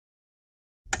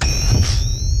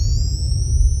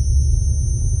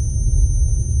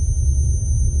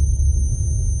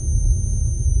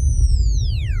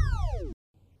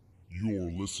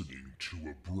listening to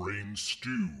a Brain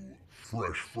Stew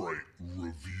Fresh Fright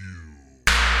review.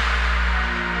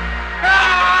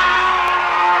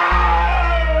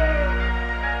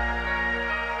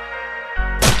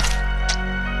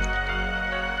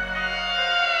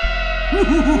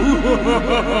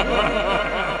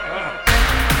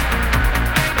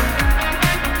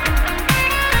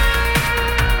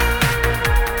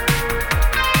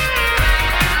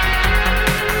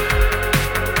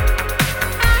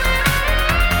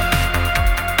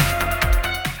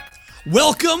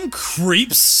 Welcome,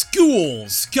 creeps,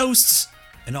 schools, ghosts,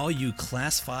 and all you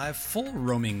Class 5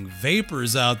 full-roaming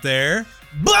vapors out there.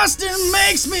 Bustin'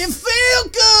 makes me feel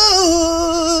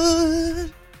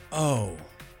good. Oh,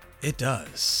 it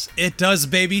does. It does,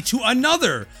 baby, to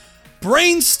another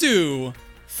Brain Stew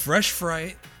Fresh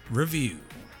Fright review.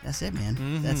 That's it,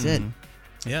 man. That's it.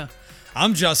 Yeah.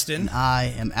 I'm Justin.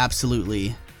 I am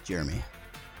absolutely Jeremy.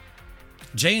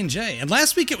 J&J. And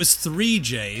last week it was 3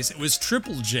 J's. It was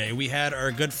Triple J. We had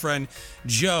our good friend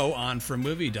Joe on from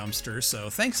Movie Dumpster. So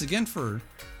thanks again for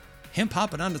him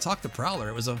popping on to talk to Prowler.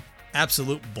 It was an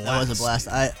absolute blast. That was a blast.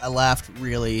 I laughed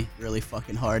really, really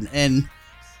fucking hard. And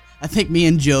I think me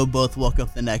and Joe both woke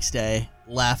up the next day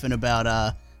laughing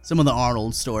about some of the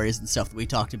Arnold stories and stuff that we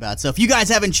talked about. So if you guys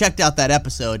haven't checked out that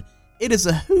episode, it is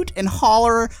a hoot and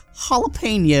holler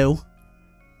jalapeno.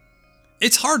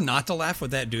 It's hard not to laugh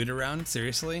with that dude around,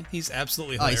 seriously. He's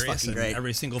absolutely hilarious. He's fucking great.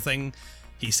 Every single thing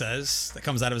he says that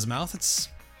comes out of his mouth, it's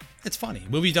funny.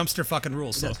 Movie Dumpster fucking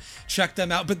rules, so check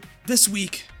them out. But this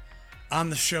week on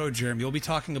the show, Jeremy, we'll be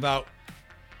talking about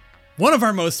one of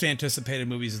our most anticipated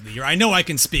movies of the year. I know I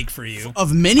can speak for you.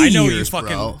 Of many I know years, you fucking,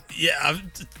 bro. Yeah,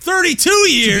 32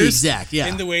 years. To be exact, yeah.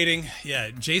 In the waiting.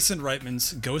 Yeah, Jason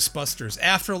Reitman's Ghostbusters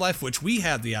Afterlife, which we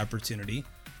had the opportunity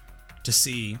to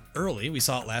see early. We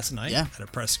saw it last night at a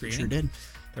press screening. Sure did.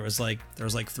 There was like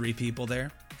 3 people there,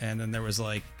 and then there was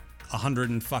like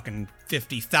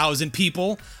 150,000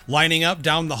 people lining up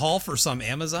down the hall for some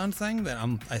Amazon thing that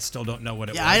I still don't know what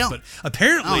it was. But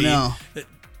apparently,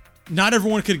 not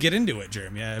everyone could get into it,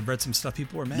 Jeremy. I read some stuff.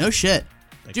 People were mad. No shit.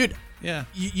 Like, dude. Yeah.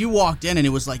 You walked in and it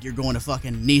was like you're going to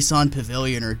fucking Nissan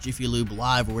Pavilion or Jiffy Lube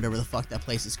Live or whatever the fuck that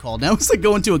place is called. Now it's like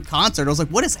going to a concert. I was like,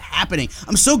 what is happening?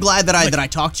 I'm so glad that I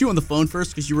talked to you on the phone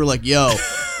first because you were like, yo,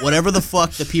 whatever the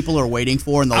fuck the people are waiting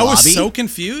for in the lobby. I was so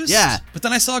confused. Yeah. But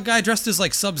then I saw a guy dressed as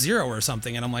like Sub-Zero or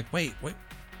something, and I'm like, wait, are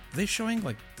they showing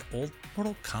like the old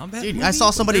Mortal Kombat Dude, movie? I saw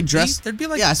somebody dressed.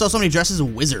 I saw somebody dressed as a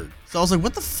wizard. So I was like,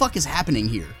 what the fuck is happening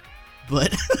here?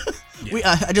 But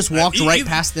I just walked right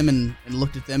past them and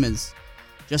looked at them as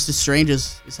just as strange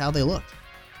as how they looked.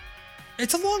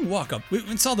 It's a long walk up.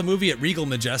 We saw the movie at Regal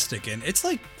Majestic, and it's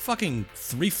like fucking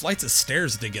 3 flights of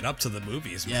stairs to get up to the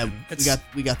movies. Yeah, man.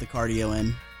 we got the cardio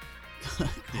in.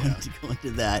 Going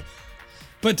to that.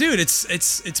 But dude,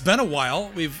 it's been a while.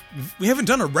 We haven't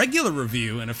done a regular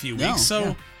review in a few weeks,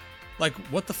 so like,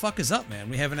 what the fuck is up, man?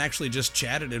 We haven't actually just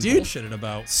chatted and bullshitted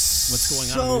about what's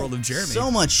going on in the world of Jeremy. So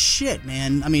much shit,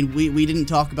 man. I mean, we didn't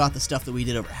talk about the stuff that we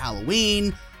did over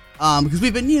Halloween. Because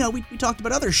we've been, we talked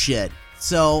about other shit.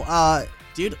 So,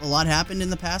 dude, a lot happened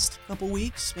in the past couple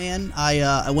weeks, man.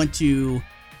 I went to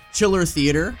Chiller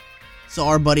Theater, saw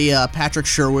our buddy Patrick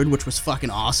Sherwood, which was fucking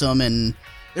awesome, and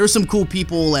there were some cool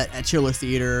people at Chiller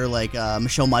Theater, like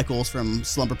Michelle Michaels from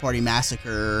Slumber Party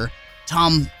Massacre,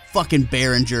 Tom fucking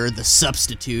Berenger, The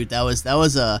Substitute. That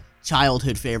was a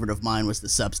childhood favorite of mine, was The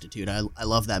Substitute. I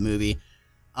love that movie.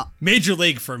 Major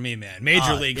League for me, man.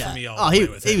 Major League for me all the way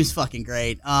with him. He was fucking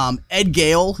great. Ed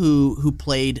Gale, who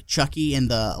played Chucky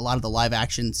in a lot of the live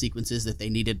action sequences that they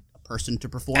needed a person to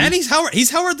perform. And he's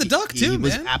Howard the Duck too, man. He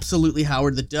was absolutely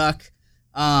Howard the Duck.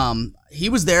 He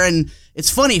was there, and it's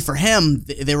funny for him.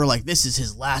 They were like, "This is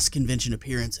his last convention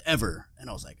appearance ever," and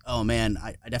I was like, "Oh man,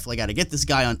 I definitely got to get this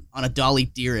guy on a Dolly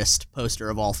Dearest poster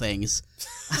of all things."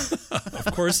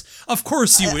 Of course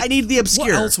you would. I need the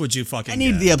obscure. What else would you fucking? I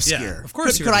need the obscure. Yeah, of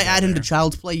course. Could I add him to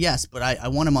Child's Play? Yes, but I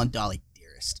want him on Dolly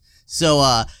Dearest.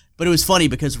 So, but it was funny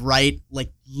because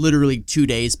literally 2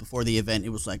 days before the event, it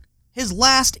was like his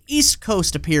last East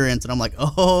Coast appearance, and I'm like,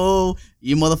 oh,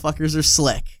 you motherfuckers are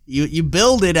slick. You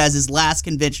billed it as his last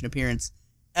convention appearance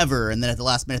ever, and then at the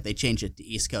last minute they changed it to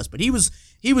East Coast. But he was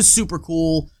super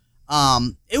cool.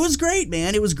 It was great,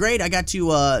 man. It was great. I got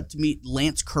to meet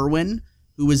Lance Kerwin,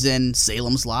 who was in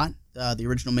Salem's Lot, the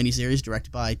original miniseries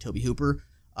directed by Tobe Hooper.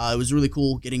 It was really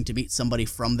cool getting to meet somebody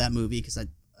from that movie because I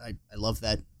love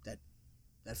that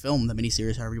film, the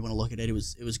miniseries, however you want to look at it.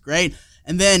 It was great.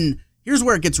 And then here's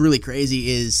where it gets really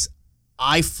crazy is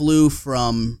I flew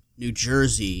from New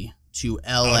Jersey to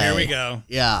LA. Oh, here we go.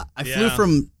 Yeah, I flew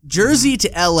from Jersey to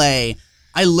LA.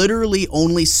 I literally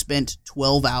only spent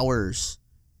 12 hours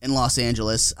in Los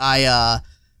Angeles.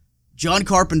 John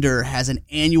Carpenter has an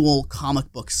annual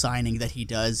comic book signing that he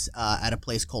does at a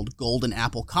place called Golden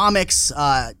Apple Comics.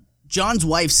 John's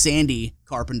wife, Sandy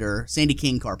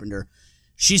King Carpenter,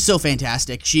 she's so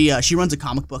fantastic. She runs a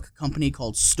comic book company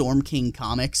called Storm King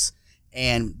Comics,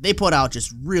 and they put out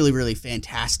just really, really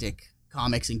fantastic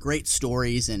comics and great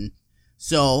stories. And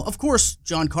so, of course,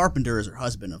 John Carpenter is her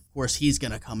husband. Of course, he's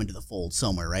going to come into the fold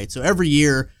somewhere, right? So every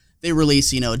year they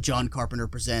release, John Carpenter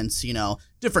Presents,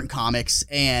 different comics.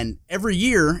 And every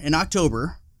year in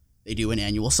October, they do an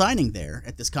annual signing there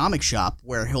at this comic shop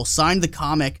where he'll sign the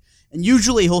comic. And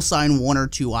usually he'll sign one or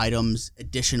two items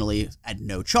additionally at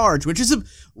no charge, which is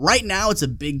right now it's a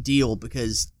big deal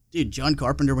because, dude, John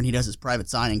Carpenter, when he does his private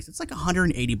signings, it's like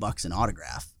 $180 an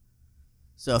autograph.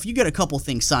 So if you get a couple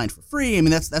things signed for free, I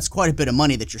mean, that's quite a bit of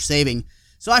money that you're saving.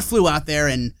 So I flew out there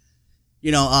and,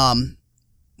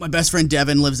 my best friend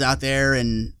Devin lives out there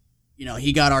and,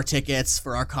 he got our tickets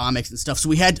for our comics and stuff.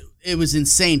 So it was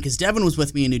insane because Devin was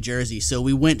with me in New Jersey. So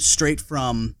we went straight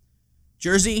from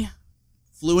Jersey,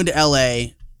 flew into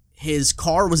LA. His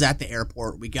car was at the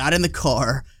airport. We got in the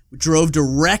car. We drove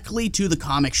directly to the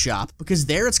comic shop because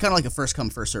there it's kind of like a first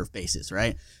come, first serve basis,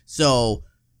 right? So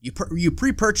you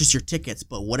pre-purchase your tickets,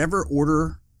 but whatever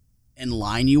order in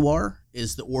line you are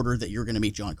is the order that you're going to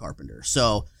meet John Carpenter.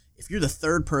 So if you're the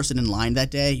third person in line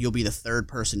that day, you'll be the third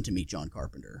person to meet John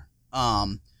Carpenter.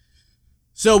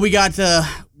 So we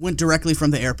went directly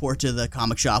from the airport to the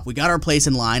comic shop. We got our place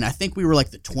in line. I think we were like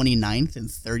the 29th and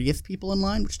 30th people in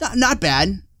line, which is not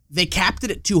bad. They capped it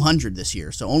at 200 this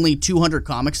year, so only 200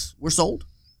 comics were sold.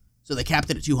 So they capped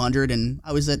it at 200, and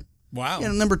I was at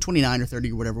number 29 or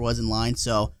 30 or whatever it was in line.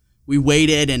 So we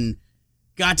waited and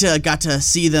got to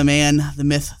see the man, the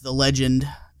myth, the legend,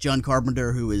 John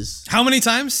Carpenter, who is how many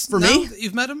times for me that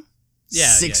you've met him? Yeah,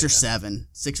 six or seven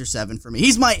for me.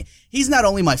 He's not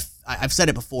only I've said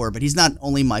it before, but he's not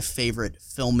only my favorite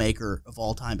filmmaker of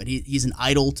all time, but he's an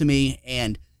idol to me,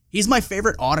 and he's my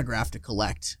favorite autograph to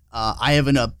collect. I have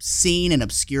an obscene and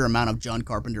obscure amount of John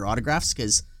Carpenter autographs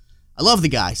because I love the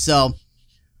guy. So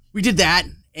we did that,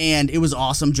 and it was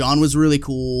awesome. John was really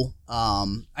cool.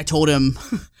 I told him,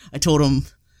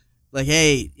 like,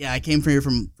 hey, yeah, I came from here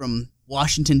from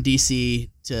Washington,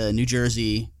 D.C. to New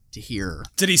Jersey to here.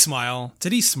 Did he smile?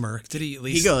 Did he smirk? Did he at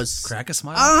least crack a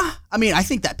smile? I mean, I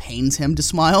think that pains him to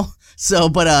smile. So,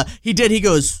 but he did. He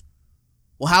goes,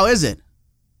 well, how is it?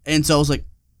 And so I was like,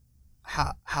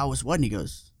 how is what? And he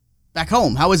goes, back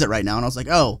home, how is it right now? And I was like,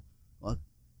 oh, well,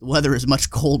 the weather is much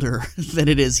colder than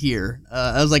it is here.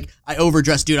 I was like, I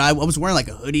overdressed, dude. I was wearing like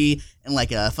a hoodie and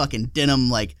like a fucking denim,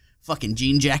 like fucking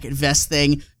jean jacket vest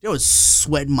thing. Dude, I was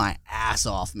sweating my ass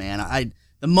off, man.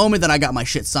 The moment that I got my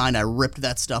shit signed, I ripped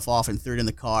that stuff off and threw it in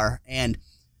the car. And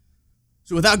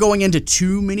so without going into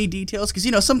too many details,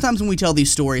 because, sometimes when we tell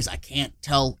these stories, I can't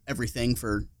tell everything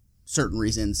for certain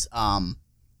reasons.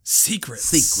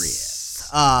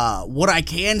 Secrets. What I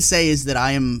can say is that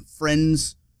I am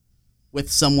friends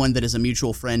with someone that is a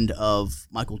mutual friend of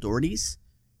Michael Dougherty's.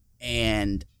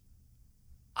 And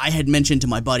I had mentioned to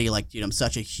my buddy, like, dude, I'm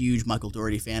such a huge Michael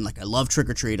Dougherty fan. Like, I love Trick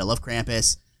or Treat. I love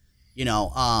Krampus.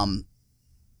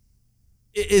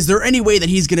 Is there any way that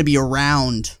he's going to be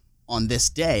around on this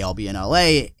day? I'll be in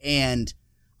LA. And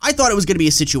I thought it was going to be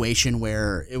a situation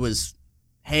where it was,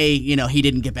 hey, he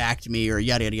didn't get back to me or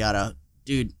yada, yada, yada.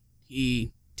 Dude,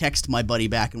 he texted my buddy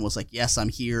back and was like, yes, I'm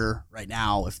here right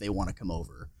now if they want to come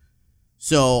over.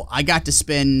 So I got to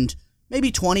spend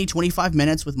maybe 20, 25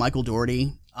 minutes with Michael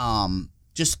Dougherty,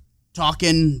 just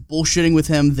talking, bullshitting with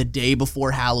him the day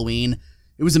before Halloween.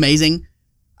 It was amazing.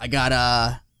 I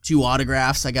got 2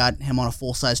 autographs. I got him on a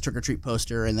full-size trick-or-treat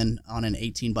poster and then on an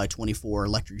 18x24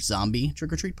 electric zombie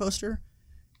trick-or-treat poster.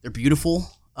 They're beautiful.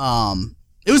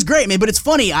 It was great, man, but it's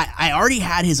funny. I already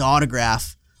had his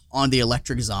autograph on the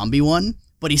electric zombie one,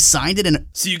 but he signed it in...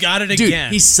 So you got it dude,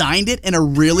 again. He signed it in a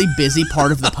really busy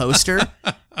part of the poster,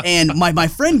 and my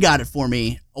friend got it for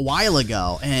me a while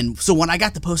ago, and so when I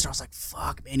got the poster, I was like,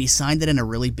 fuck, man, he signed it in a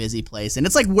really busy place, and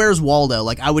it's like, where's Waldo?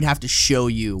 Like, I would have to show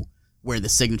you where the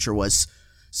signature was.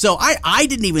 So I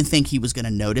didn't even think he was going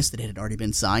to notice that it had already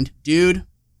been signed. Dude,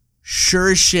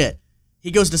 sure as shit.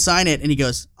 He goes to sign it, and he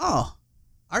goes, oh,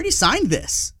 I already signed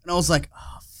this. And I was like,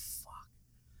 oh, fuck.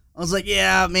 I was like,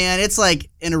 yeah, man, it's like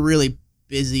in a really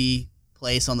busy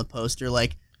place on the poster.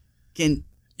 Like, can...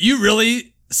 You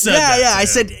really said that? Yeah,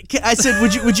 I said,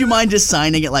 would you mind just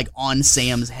signing it like on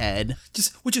Sam's head?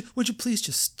 Just would you please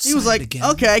just He was sign like, it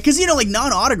again? okay, because like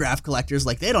non-autograph collectors,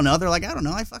 like they don't know. They're like, I don't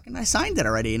know, I signed it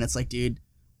already. And it's like, dude,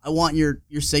 I want your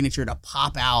signature to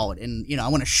pop out, and I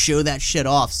want to show that shit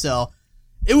off. So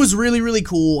it was really, really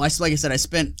cool. Like I said, I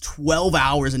spent 12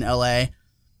 hours in LA,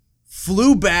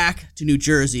 flew back to New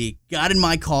Jersey, got in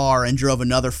my car, and drove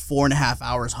another 4.5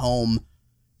 hours home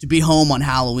to be home on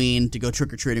Halloween to go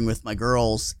trick-or-treating with my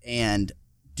girls. And,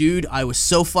 dude, I was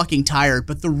so fucking tired.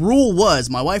 But the rule was,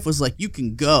 my wife was like, you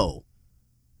can go,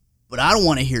 but I don't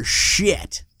want to hear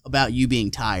shit about you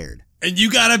being tired. And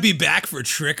you gotta be back for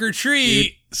trick or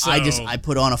treat. So. I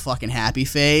put on a fucking happy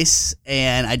face,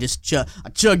 and I just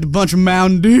chugged a bunch of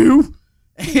Mountain Dew,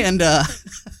 and I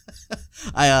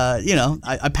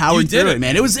powered through it,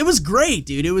 man. It was great,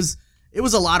 dude. It was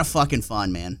a lot of fucking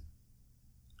fun, man.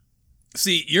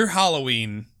 See, your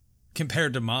Halloween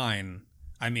compared to mine,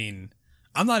 I mean,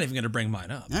 I'm not even gonna bring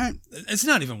mine up. All right. It's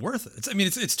not even worth it.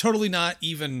 It's totally not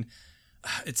even.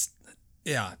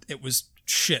 It was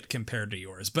shit compared to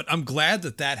yours, but I'm glad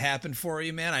that happened for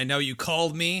you, man. I know you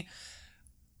called me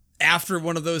after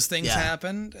one of those things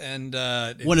happened, and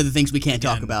one of the things we can't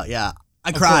talk about. Yeah,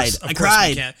 I cried. I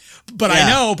cried. But I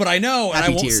know, and I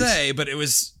won't tears. say, but it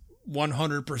was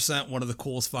 100% one of the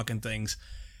coolest fucking things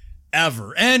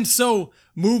ever. And so,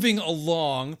 moving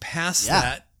along past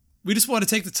that, we just want to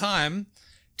take the time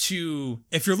to,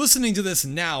 if you're listening to this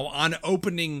now on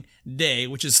opening day,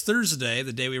 which is Thursday,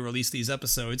 the day we release these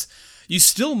episodes, you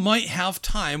still might have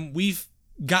time. We've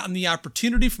gotten the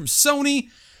opportunity from Sony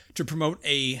to promote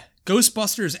a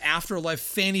Ghostbusters Afterlife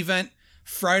fan event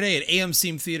Friday at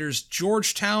AMC Theaters,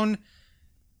 Georgetown,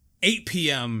 8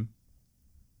 p.m.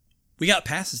 We got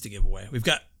passes to give away. We've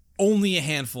got only a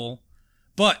handful,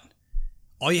 but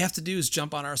all you have to do is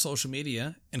jump on our social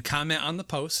media and comment on the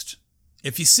post.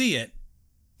 If you see it,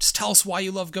 just tell us why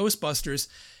you love Ghostbusters,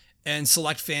 and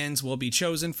select fans will be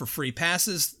chosen for free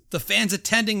passes. The fans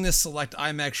attending this select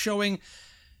IMAX showing,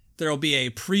 there will be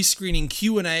a pre-screening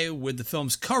Q&A with the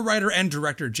film's co-writer and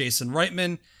director Jason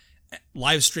Reitman,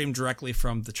 live streamed directly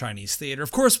from the Chinese theater.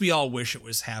 Of course, we all wish it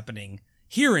was happening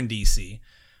here in DC,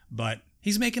 but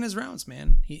he's making his rounds,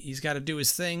 man. He's got to do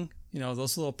his thing. You know,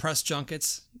 those little press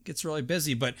junkets, gets really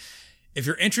busy. But if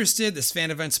you're interested, this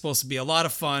fan event's supposed to be a lot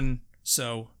of fun,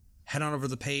 so head on over to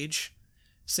the page,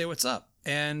 say what's up,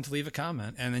 and leave a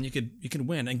comment, and then you can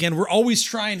win. Again, we're always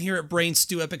trying here at Brain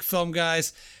Stew Epic Film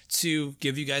Guys to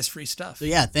give you guys free stuff. So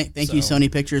yeah, thank you,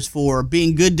 Sony Pictures, for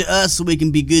being good to us so we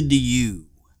can be good to you.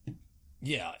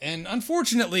 Yeah, and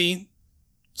unfortunately,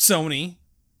 Sony,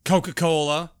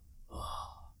 Coca-Cola,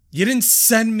 you didn't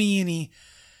send me any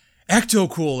Ecto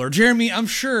Cooler. Jeremy, I'm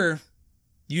sure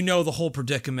you know the whole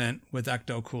predicament with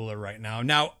Ecto Cooler right now.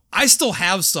 Now, I still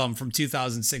have some from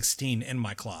 2016 in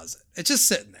my closet. It's just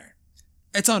sitting there.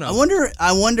 It's unopened.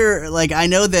 I wonder, like, I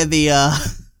know that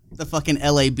the fucking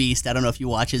LA Beast, I don't know if you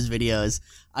watch his videos,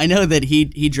 I know that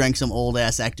he drank some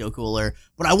old-ass Ecto Cooler,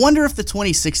 but I wonder if the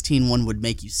 2016 one would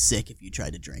make you sick if you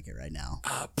tried to drink it right now.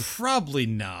 Probably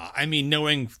not. I mean,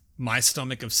 knowing my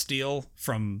stomach of steel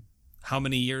from how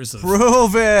many years of...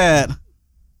 Prove it!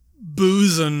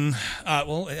 Boozing.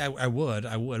 Well, I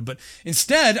would. But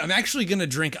instead, I'm actually going to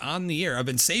drink on the air. I've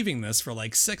been saving this for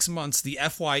like 6 months. The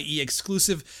FYE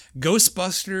exclusive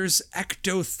Ghostbusters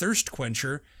Ecto Thirst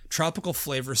Quencher tropical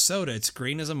flavor soda. It's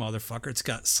green as a motherfucker. It's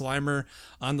got Slimer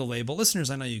on the label. Listeners,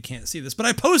 I know you can't see this, but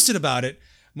I posted about it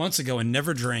months ago and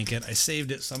never drank it. I saved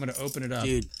it, so I'm going to open it up.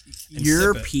 Dude,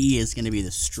 your pee is going to be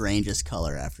the strangest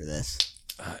color after this.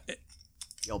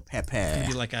 Yo, Pepe. It's going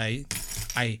to be like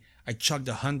I chugged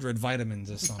 100 vitamins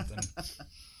or something.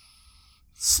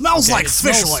 Smells like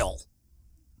fish oil.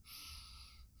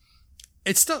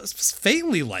 It's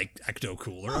faintly like Ecto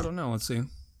Cooler. I don't know. Let's see.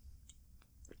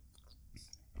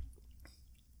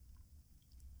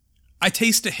 I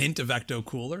taste a hint of Ecto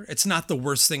Cooler. It's not the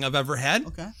worst thing I've ever had.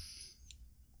 Okay.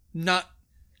 Not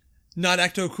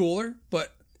Ecto Cooler,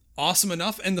 but awesome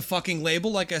enough. And the fucking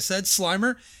label, like I said,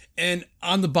 Slimer. And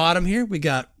on the bottom here, we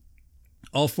got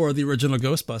all 4 of the original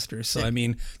Ghostbusters. So, I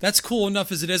mean, that's cool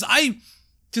enough as it is. I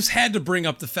just had to bring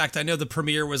up the fact, I know the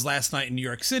premiere was last night in New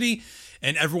York City,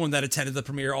 and everyone that attended the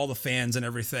premiere, all the fans and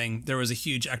everything, there was a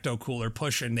huge Ecto Cooler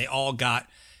push, and they all got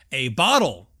a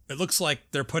bottle. It looks like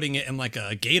they're putting it in like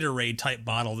a Gatorade type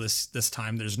bottle this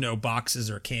time. There's no boxes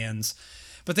or cans,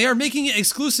 but they are making it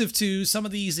exclusive to some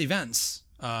of these events.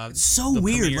 It's so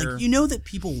weird. Premiere, like, you know that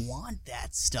people want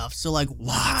that stuff. So, like,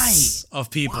 lots of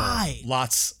people. Why?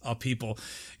 Lots of people.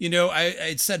 You know,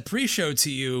 I said pre-show to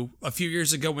you a few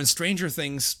years ago when Stranger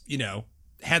Things, you know,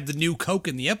 had the new Coke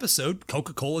in the episode.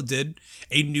 Coca-Cola did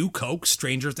a new Coke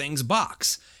Stranger Things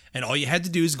box. And all you had to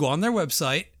do is go on their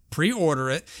website,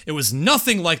 pre-order it. It was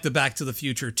nothing like the Back to the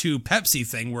Future 2 Pepsi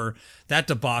thing where that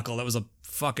debacle, that was a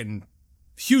fucking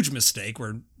huge mistake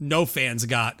where no fans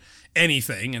got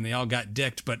anything and they all got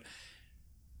dicked. But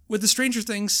with the Stranger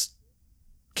Things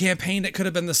campaign that could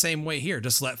have been the same way here.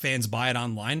 Just let fans buy it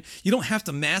online. You don't have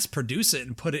to mass produce it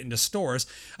and put it into stores.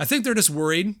 I think they're just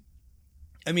worried.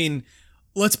 I mean,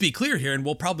 let's be clear here, and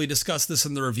we'll probably discuss this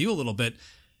in the review a little bit.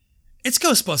 It's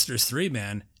Ghostbusters 3,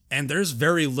 man, and there's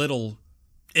very little,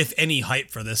 if any, hype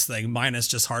for this thing, minus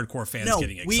just hardcore fans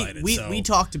getting excited. We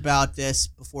talked about this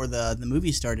before the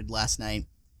movie started last night.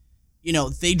 You know,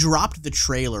 they dropped the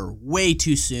trailer way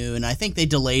too soon. I think they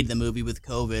delayed the movie with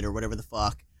COVID or whatever the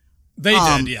fuck. They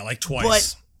did, yeah, like twice.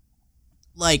 But,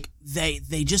 like, they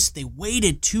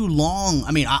waited too long.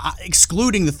 I mean,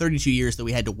 excluding the 32 years that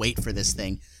we had to wait for this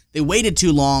thing, they waited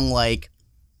too long, like,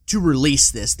 to release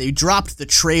this. They dropped the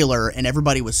trailer and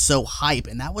everybody was so hype,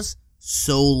 and that was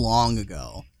so long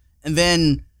ago. And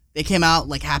then they came out,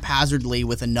 like, haphazardly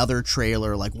with another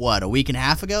trailer, like, what, a week and a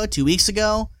half ago? 2 weeks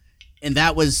ago? And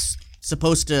that was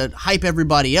supposed to hype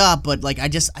everybody up, but, like, I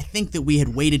think that we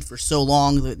had waited for so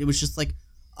long that it was just like,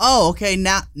 oh, okay,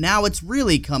 now it's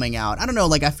really coming out. I don't know,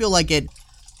 like, I feel like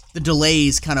the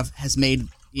delays kind of has made,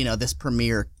 you know, this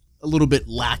premiere a little bit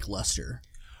lackluster.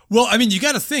 Well, I mean, you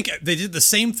got to think, they did the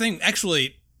same thing.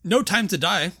 Actually, No Time to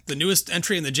Die, the newest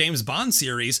entry in the James Bond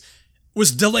series,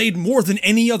 was delayed more than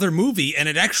any other movie, and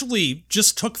it actually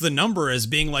just took the number as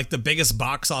being, like, the biggest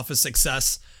box office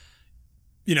success,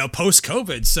 you know,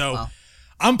 post-COVID. So wow.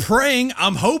 I'm praying,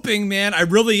 I'm hoping, man, I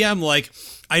really am. Like,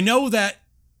 I know that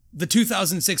the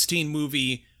 2016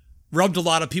 movie rubbed a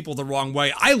lot of people the wrong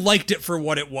way. I liked it for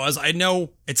what it was. I know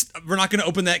we're not going to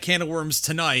open that can of worms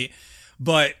tonight,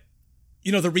 but,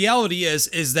 you know, the reality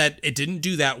is that it didn't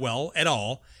do that well at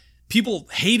all. People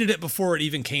hated it before it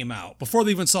even came out, before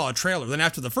they even saw a trailer. Then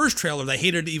after the first trailer, they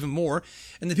hated it even more.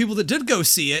 And the people that did go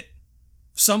see it,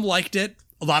 some liked it.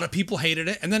 A lot of people hated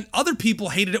it. And then other people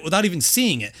hated it without even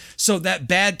seeing it. So that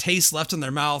bad taste left in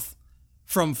their mouth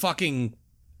from fucking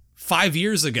 5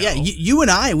 years ago. Yeah, you and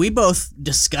I, we both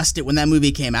discussed it when that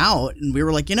movie came out. And we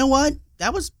were like, you know what?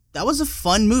 That was a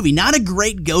fun movie. Not a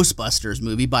great Ghostbusters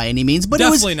movie by any means, but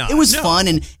Definitely it was no. fun.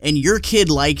 And your kid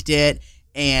liked it.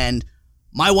 And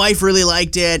my wife really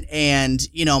liked it, and,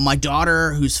 you know, my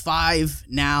daughter, who's 5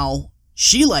 now,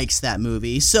 she likes that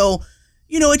movie. So,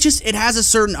 you know, it has a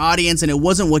certain audience, and it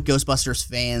wasn't what Ghostbusters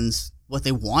fans, what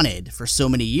they wanted for so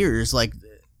many years. Like,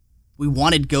 we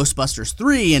wanted Ghostbusters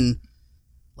 3, and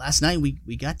last night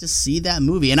we got to see that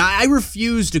movie. And I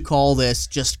refuse to call this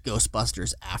just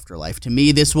Ghostbusters Afterlife. To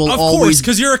me, this will always... Of course,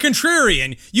 because you're a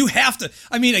contrarian. You have to...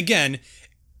 I mean, again...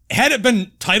 Had it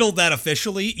been titled that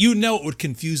officially, you know it would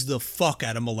confuse the fuck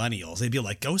out of millennials. They'd be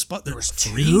like, Ghostbusters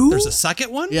 3? There's a second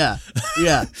one? Yeah.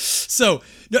 So,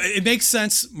 no, it makes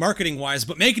sense marketing-wise,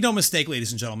 but make no mistake,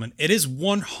 ladies and gentlemen, it is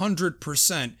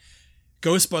 100%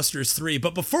 Ghostbusters 3.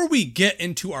 But before we get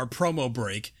into our promo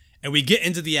break, and we get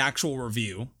into the actual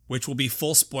review, which will be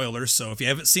full spoilers, so if you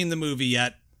haven't seen the movie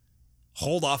yet,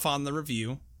 hold off on the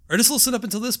review, or just listen up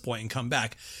until this point and come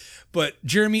back. But,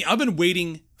 Jeremy, I've been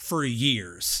waiting for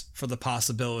years for the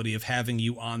possibility of having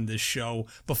you on this show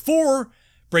before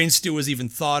Brain Stew was even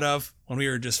thought of, when we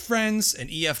were just friends and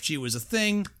EFG was a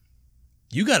thing.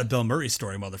 You got a Bill Murray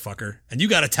story, motherfucker, and you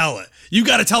got to tell it. You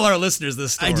got to tell our listeners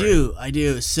this story. I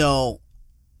do. So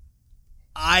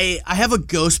I have a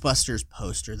Ghostbusters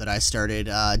poster that I started.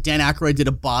 Dan Aykroyd did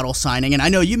a bottle signing, and I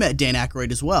know you met Dan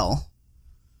Aykroyd as well.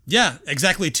 Yeah,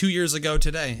 exactly 2 years ago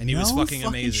today, and he was fucking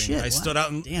amazing. Shit. I stood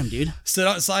out stood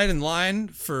outside in line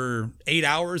for 8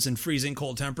 hours in freezing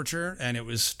cold temperature, and it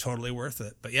was totally worth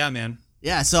it. But yeah, man.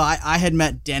 Yeah, so I had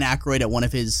met Dan Aykroyd at one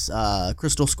of his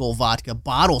Crystal Skull Vodka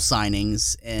bottle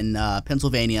signings in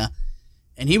Pennsylvania,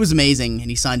 and he was amazing, and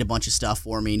he signed a bunch of stuff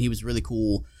for me, and he was really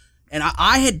cool. And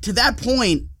I had, to that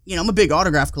point, you know, I'm a big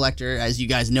autograph collector, as you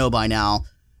guys know by now,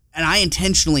 and I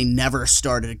intentionally never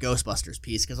started a Ghostbusters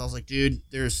piece because I was like, dude,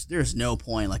 there's no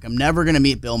point. Like, I'm never going to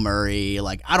meet Bill Murray.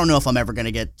 Like, I don't know if I'm ever going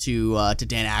to get to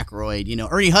Dan Aykroyd. You know,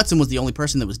 Ernie Hudson was the only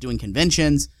person that was doing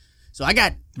conventions. So I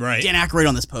got Dan Aykroyd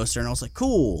on this poster, and I was like,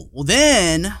 cool. Well,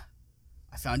 then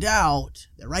I found out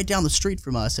that right down the street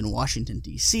from us in Washington,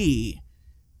 D.C.,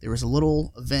 there was a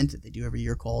little event that they do every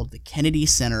year called the Kennedy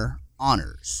Center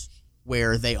Honors,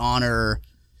 where they honor,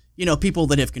 you know, people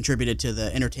that have contributed to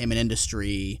the entertainment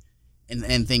industry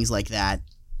and things like that.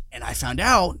 And I found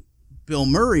out Bill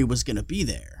Murray was going to be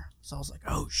there. So I was like,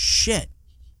 oh, shit.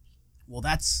 Well,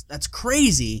 that's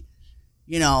crazy.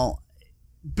 You know,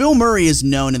 Bill Murray is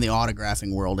known in the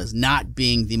autographing world as not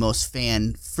being the most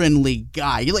fan-friendly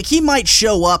guy. Like, he might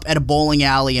show up at a bowling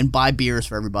alley and buy beers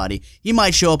for everybody. He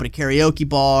might show up at a karaoke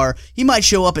bar. He might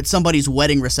show up at somebody's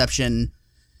wedding reception,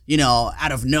 you know,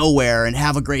 out of nowhere and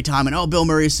have a great time. And, oh, Bill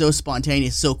Murray is so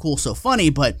spontaneous, so cool, so funny.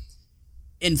 But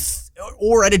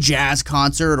or at a jazz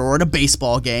concert or at a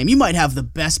baseball game, you might have the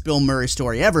best Bill Murray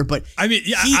story ever. But I mean,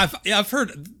 I've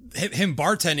heard him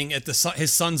bartending at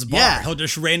his son's bar. Yeah. He'll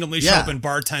just randomly show up and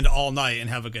bartend all night and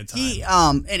have a good time. He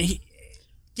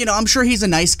I'm sure he's a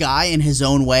nice guy in his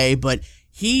own way, but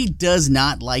he does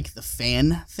not like the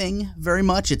fan thing very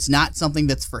much. It's not something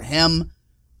that's for him.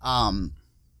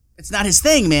 It's not his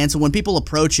thing, man. So when people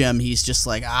approach him, he's just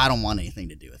like, I don't want anything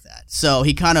to do with that. So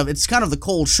it's kind of the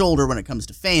cold shoulder when it comes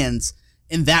to fans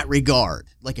in that regard.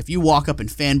 Like if you walk up and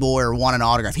fanboy or want an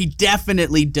autograph, he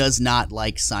definitely does not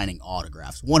like signing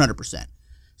autographs, 100%.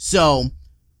 So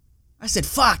I said,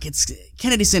 fuck, it's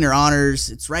Kennedy Center Honors.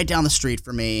 It's right down the street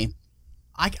for me.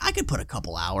 I could put a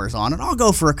couple hours on it. I'll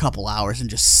go for a couple hours and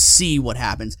just see what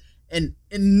happens. And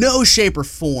in no shape or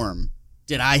form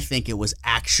did I think it was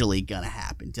actually going to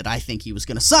happen. Did I think he was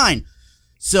going to sign?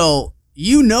 So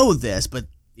you know this, but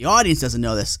the audience doesn't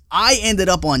know this. I ended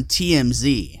up on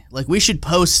TMZ. Like, we should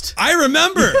post. I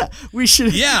remember. Yeah, we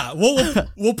should. Yeah,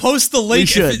 we'll post the link.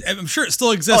 I'm sure it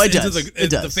still exists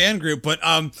into the fan group. But,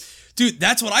 dude,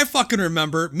 that's what I fucking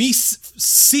remember. Me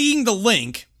seeing the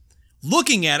link,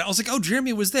 looking at it, I was like, oh,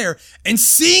 Jeremy was there, and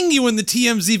seeing you in the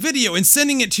TMZ video and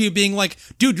sending it to you being like,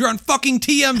 dude, you're on fucking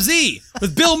TMZ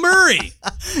with Bill Murray.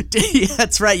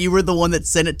 That's right. You were the one that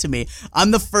sent it to me.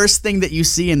 I'm the first thing that you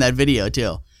see in that video,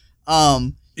 too.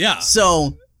 Yeah.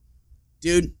 So,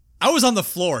 dude. I was on the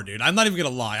floor, dude. I'm not even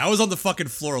going to lie. I was on the fucking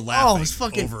floor laughing.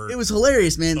 Oh, it was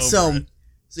hilarious, man. So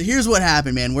here's what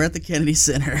happened, man. We're at the Kennedy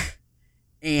Center,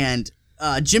 and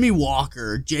Jimmy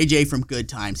Walker, JJ from Good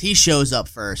Times, he shows up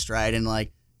first, right? And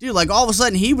like, dude, like all of a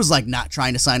sudden he was like not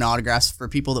trying to sign autographs for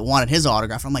people that wanted his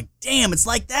autograph. I'm like, damn, it's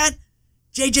like that?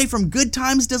 JJ from Good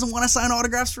Times doesn't want to sign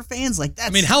autographs for fans? Like that. I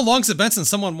mean, how long's it been since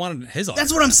someone wanted his autograph?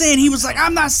 That's what I'm saying. He was like,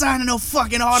 I'm not signing no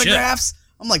fucking autographs. Shit.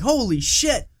 I'm like, holy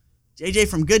shit. JJ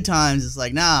from Good Times is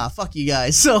like, nah, fuck you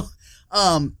guys. So,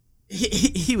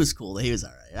 he was cool. He was all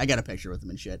right. I got a picture with him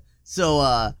and shit. So,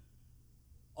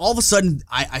 all of a sudden,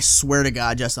 I swear to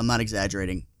God, Justin, I'm not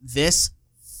exaggerating, this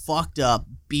fucked up,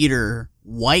 beater,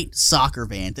 white soccer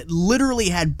van that literally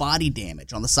had body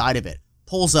damage on the side of it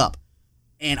pulls up.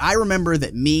 And I remember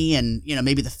that me and,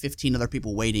 maybe the 15 other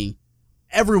people waiting,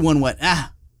 everyone went,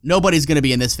 nobody's going to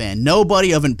be in this van.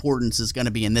 Nobody of importance is going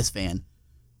to be in this van.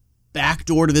 Back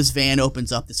door to this van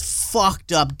opens up. This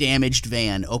fucked up, damaged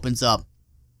van opens up.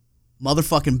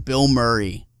 Motherfucking Bill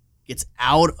Murray gets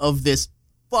out of this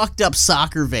fucked up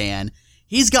soccer van.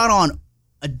 He's got on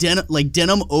a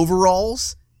denim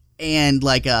overalls and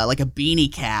like a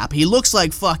beanie cap. He looks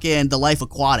like fucking The Life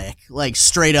Aquatic, like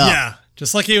straight up. Yeah,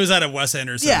 just like he was at a Wes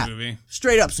Anderson movie.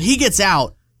 Straight up. So he gets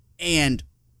out, and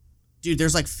dude,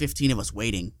 there's like 15 of us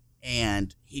waiting,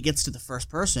 and he gets to the first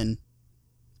person,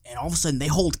 and all of a sudden they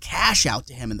hold cash out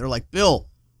to him, and they're like, Bill,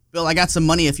 I got some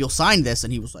money if you'll sign this.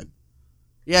 And he was like,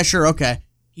 yeah, sure, okay.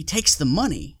 He takes the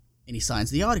money and he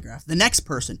signs the autograph. The next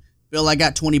person, Bill, I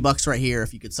got $20 right here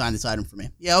if you could sign this item for me.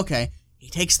 Yeah, okay. He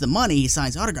takes the money, he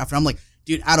signs the autograph, and I'm like,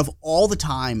 dude, out of all the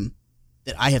time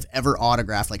that I have ever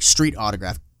autographed, like street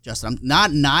autograph, Justin,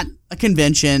 I'm not a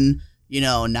convention,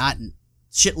 not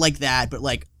shit like that, but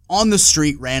like on the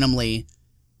street randomly,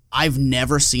 I've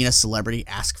never seen a celebrity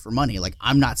ask for money. Like,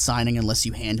 I'm not signing unless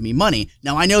you hand me money.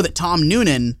 Now, I know that Tom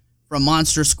Noonan from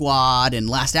Monster Squad and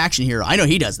Last Action Hero, I know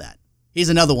he does that. He's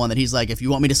another one that he's like, if you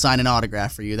want me to sign an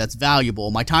autograph for you, that's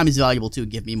valuable. My time is valuable too.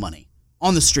 Give me money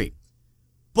on the street.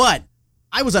 But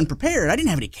I was unprepared. I didn't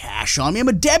have any cash on me. I'm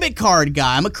a debit card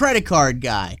guy. I'm a credit card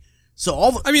guy.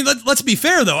 So let's be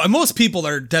fair though. Most people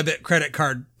are debit credit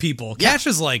card people. Cash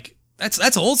is like,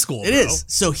 that's old school. It is.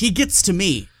 So he gets to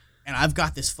me. And I've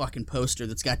got this fucking poster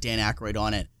that's got Dan Aykroyd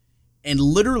on it. And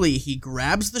literally, he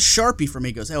grabs the Sharpie from me.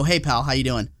 He goes, oh, hey, pal, how you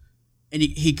doing? And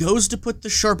he goes to put the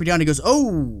Sharpie down. He goes,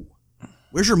 oh,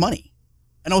 where's your money?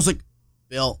 And I was like,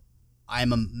 Bill,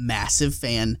 I'm a massive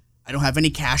fan. I don't have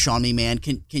any cash on me, man.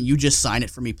 Can you just sign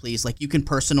it for me, please? Like, you can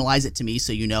personalize it to me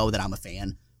so you know that I'm a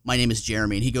fan. My name is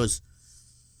Jeremy. And he goes,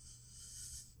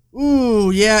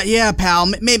 ooh, yeah,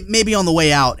 pal. Maybe on the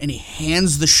way out. And he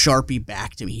hands the Sharpie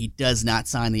back to me. He does not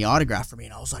sign the autograph for me.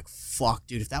 And I was like, fuck,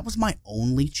 dude. If that was my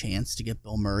only chance to get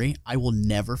Bill Murray, I will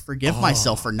never forgive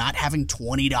myself for not having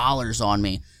 $20 on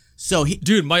me. So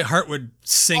dude, my heart would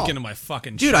sink into my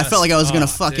fucking chest. Dude, I felt like I was going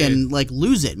to fucking like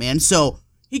lose it, man. So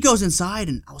he goes inside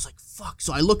and I was like, fuck.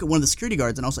 So I look at one of the security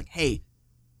guards and I was like, hey,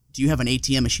 do you have an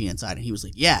ATM machine inside? And he was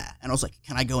like, yeah. And I was like,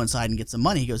 can I go inside and get some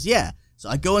money? He goes, yeah. So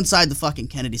I go inside the fucking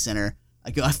Kennedy Center.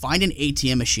 I find an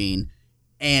ATM machine,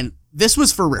 and this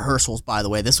was for rehearsals, by the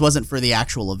way. This wasn't for the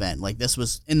actual event. Like, this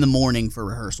was in the morning for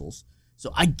rehearsals.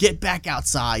 So I get back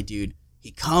outside, dude,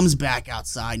 He comes back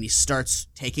outside and he starts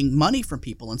taking money from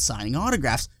people and signing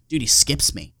autographs. Dude, he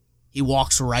skips me. He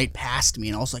walks right past me,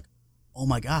 and I was like, oh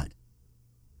my God,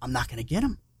 I'm not going to get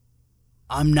him.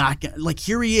 I'm not going to, like,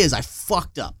 here he is. I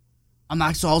fucked up.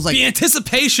 So I was like, the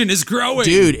anticipation is growing.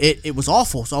 Dude, it was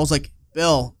awful. So I was like,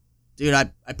 Bill, dude,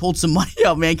 I pulled some money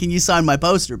out, man. Can you sign my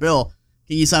poster? Bill,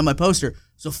 can you sign my poster?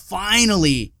 So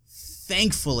finally,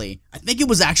 thankfully, I think it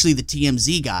was actually the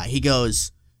TMZ guy. He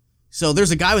goes, so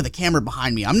there's a guy with a camera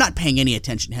behind me. I'm not paying any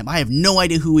attention to him. I have no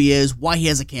idea who he is, why he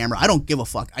has a camera. I don't give a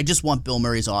fuck. I just want Bill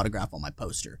Murray's autograph on my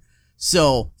poster.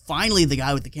 So finally, the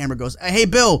guy with the camera goes, hey,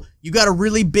 Bill, you got a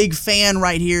really big fan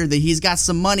right here that he's got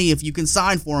some money. If you can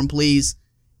sign for him, please.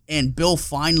 And Bill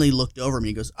finally looked over at me.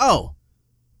 He goes, oh.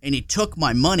 And he took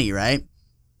my money, right?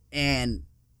 And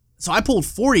so I pulled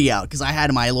 40 out because I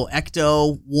had my little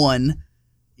Ecto-1,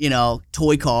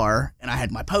 toy car, and I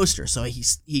had my poster. So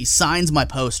he signs my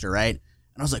poster, right?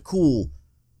 And I was like, cool.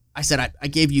 I said, I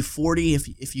gave you 40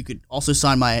 if you could also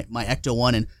sign my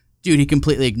Ecto-1. And dude, he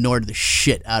completely ignored the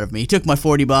shit out of me. He took my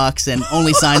 $40 and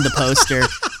only signed the poster.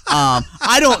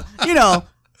 I don't,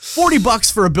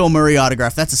 $40 for a Bill Murray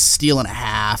autograph, that's a steal and a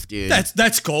half, dude.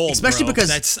 That's gold, especially bro.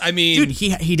 Because dude,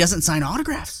 he doesn't sign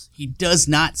autographs. He does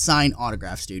not sign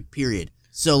autographs, dude, period.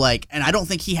 So and I don't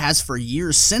think he has for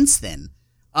years since then.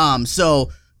 So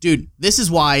dude, this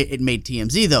is why it made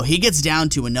TMZ though. He gets down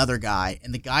to another guy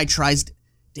and the guy tries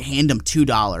to hand him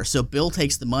 $2. So Bill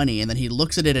takes the money and then he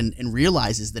looks at it and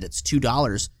realizes that it's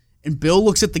 $2. And Bill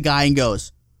looks at the guy and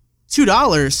goes,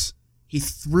 $2? He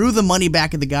threw the money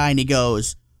back at the guy and he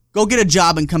goes, go get a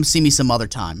job and come see me some other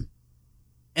time.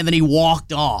 And then he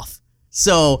walked off.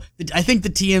 So I think the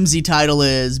TMZ title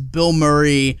is Bill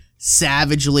Murray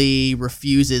savagely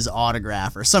refuses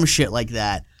autograph or some shit like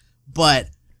that. But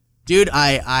dude,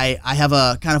 I have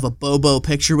a kind of a Bobo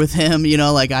picture with him,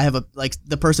 I have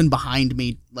the person behind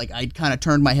me, I kind of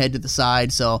turned my head to the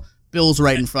side, so Bill's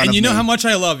right in front of me. And you know how much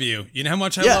I love you. You know how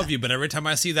much I love you, but every time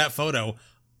I see that photo,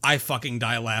 I fucking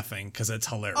die laughing because it's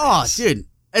hilarious. Oh, dude.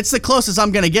 It's the closest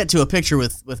I'm going to get to a picture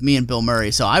with me and Bill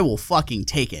Murray, so I will fucking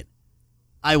take it.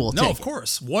 I will take it. No, of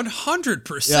course.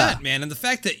 100%, man. And the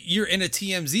fact that you're in a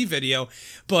TMZ video,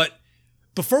 but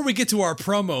before we get to our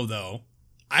promo, though,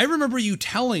 I remember you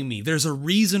telling me there's a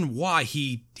reason why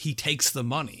he takes the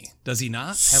money. Does he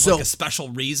not? Have a special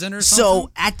reason or something?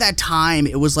 So at that time,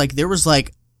 it was there was a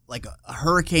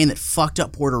hurricane that fucked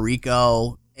up Puerto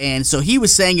Rico, and so he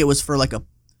was saying it was for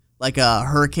a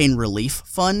hurricane relief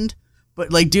fund. But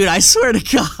dude, I swear to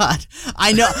God,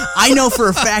 I know for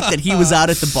a fact that he was out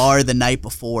at the bar the night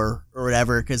before or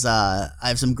whatever, because I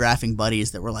have some graphing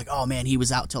buddies that were like, oh man, he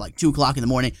was out till 2 o'clock in the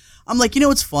morning. I'm like,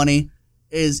 what's funny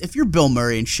is if you're Bill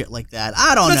Murray and shit like that,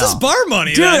 I don't know. That's his bar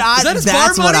money, dude.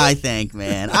 That's what I think,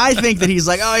 man. I think that he's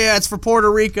like, oh yeah, it's for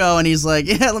Puerto Rico, and he's like,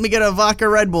 yeah, let me get a vodka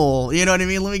Red Bull. You know what I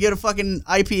mean? Let me get a fucking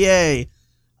IPA.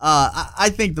 I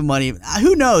think the money.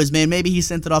 Who knows, man? Maybe he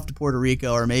sent it off to Puerto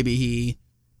Rico, or maybe he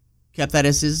kept that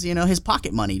as his, his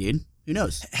pocket money, dude. Who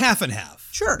knows? Half and half.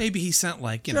 Sure. Maybe he sent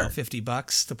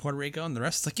 $50 to Puerto Rico, and the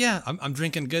rest is I'm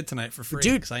drinking good tonight for free,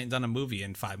 dude, because I ain't done a movie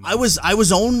in 5 months. I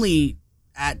was only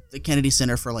at the Kennedy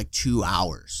Center for 2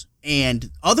 hours,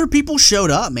 and other people showed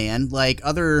up, man.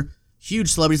 Other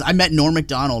huge celebrities. I met Norm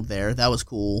Macdonald there. That was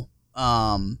cool.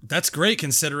 That's great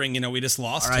considering we just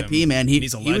lost him. R.I.P. man.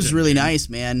 He's a legend, he was really nice,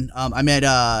 man. I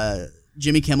met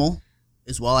Jimmy Kimmel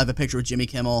as well. I have a picture with Jimmy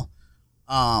Kimmel.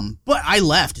 But I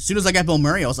left. As soon as I got Bill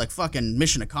Murray, I was like, fucking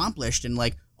mission accomplished. And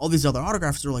all these other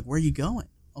autographs, they're like, where are you going?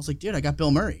 I was like, dude, I got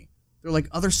Bill Murray. They're like,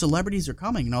 other celebrities are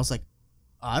coming. And I was like,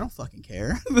 oh, I don't fucking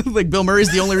care. Bill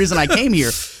Murray's the only reason I came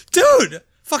here. Dude,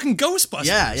 fucking Ghostbusters.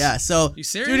 Yeah. So, you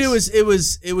serious? Dude,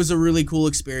 it was a really cool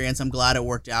experience. I'm glad it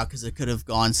worked out because it could have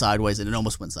gone sideways, and it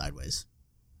almost went sideways.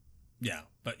 Yeah.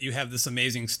 But you have this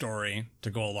amazing story to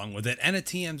go along with it and a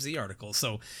TMZ article.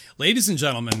 So, ladies and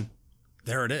gentlemen,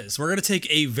 there it is. We're going to take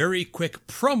a very quick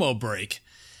promo break.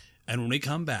 And when we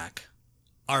come back,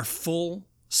 our full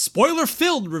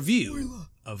spoiler-filled review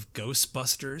of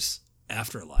Ghostbusters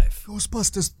Afterlife.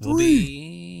 Ghostbusters 3. We'll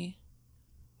be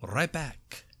right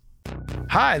back.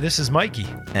 Hi, this is Mikey.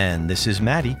 And this is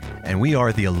Maddie. And we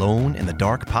are the Alone in the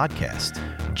Dark podcast.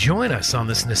 Join us on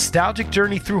this nostalgic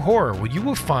journey through horror where you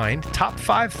will find top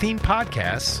 5 themed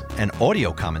podcasts and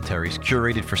audio commentaries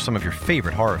curated for some of your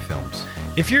favorite horror films.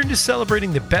 If you're into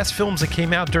celebrating the best films that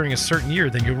came out during a certain year,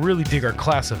 then you'll really dig our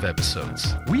class of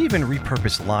episodes. We even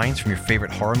repurpose lines from your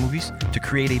favorite horror movies to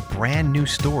create a brand new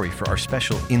story for our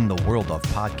special In the World of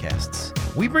podcasts.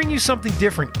 We bring you something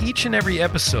different each and every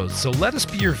episode, so let us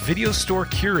be your video store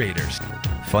curators.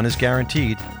 Fun is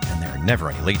guaranteed, and there are never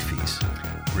any late fees.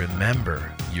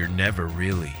 Remember, you're never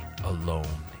really alone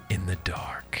in the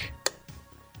dark.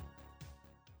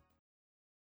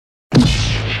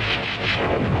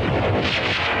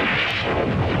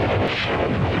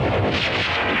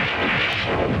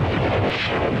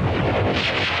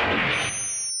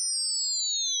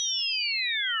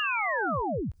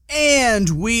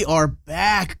 And we are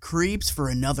back, creeps, for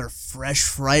another Fresh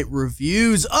Fright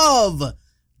reviews of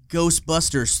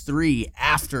Ghostbusters 3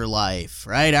 Afterlife,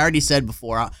 right? I already said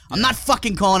before, I'm not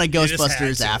fucking calling it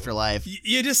Ghostbusters Afterlife.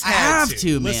 You just I had have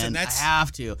to, man. Listen, I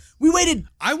have to. We waited...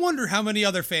 I wonder how many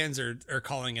other fans are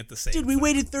calling it the same. Dude, we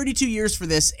waited 32 years for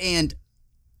this, and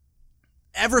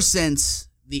ever since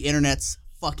the internet's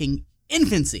fucking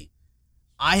infancy,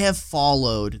 I have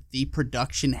followed the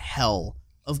production hell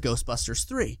of Ghostbusters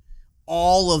 3.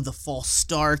 All of the false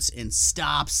starts and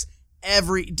stops,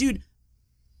 dude,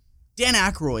 Dan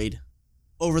Aykroyd,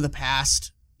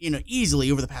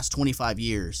 easily over the past 25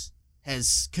 years,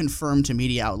 has confirmed to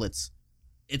media outlets,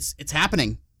 it's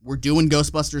happening. We're doing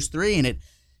Ghostbusters 3, and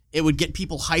it would get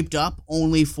people hyped up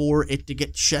only for it to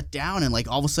get shut down, and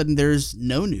all of a sudden there's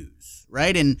no news,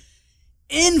 right? And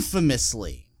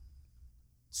infamously,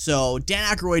 so Dan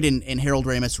Aykroyd and Harold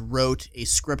Ramis wrote a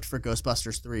script for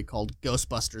Ghostbusters 3 called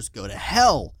Ghostbusters Go to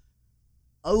Hell.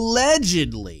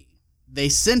 Allegedly, they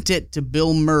sent it to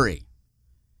Bill Murray.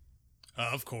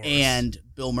 Of course. And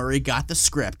Bill Murray got the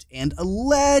script, and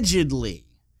allegedly,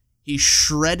 he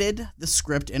shredded the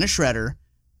script in a shredder,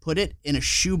 put it in a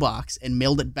shoebox, and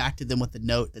mailed it back to them with a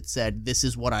note that said, "This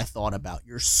is what I thought about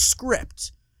your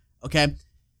script." Okay?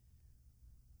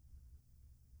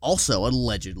 Also,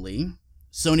 allegedly,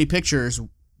 Sony Pictures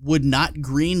would not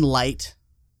greenlight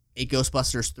a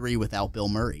Ghostbusters 3 without Bill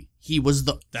Murray. He was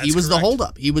the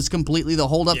holdup. He was completely the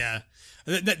holdup. Yeah.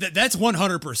 That's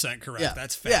 100% correct. Yeah.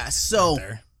 That's fact. Yeah, so right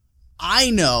there. I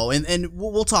know, and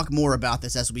we'll talk more about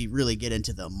this as we really get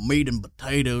into the meat and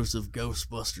potatoes of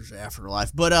Ghostbusters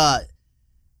Afterlife. But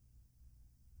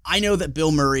I know that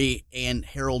Bill Murray and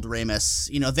Harold Ramis,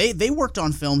 they worked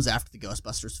on films after the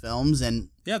Ghostbusters films, and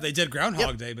yeah, they did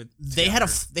Groundhog Day, but they had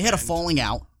a falling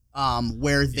out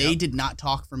where they did not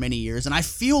talk for many years, and I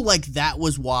feel like that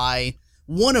was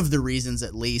one of the reasons,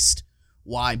 at least,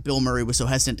 why Bill Murray was so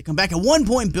hesitant to come back. At one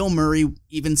point, Bill Murray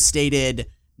even stated,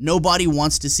 "Nobody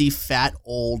wants to see fat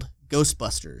old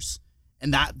Ghostbusters,"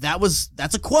 and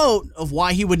that's a quote of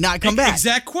why he would not come back.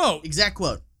 Exact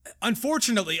quote.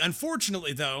 Unfortunately,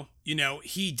 though,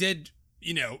 he did,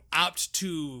 opt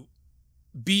to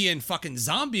be in fucking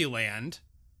Zombieland,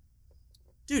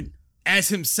 dude, as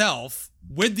himself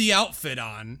with the outfit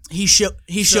on. He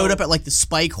showed up at the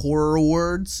Spike Horror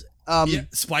Awards.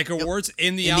 Spike Awards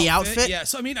in the outfit. Yeah,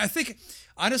 so I think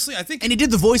honestly, and he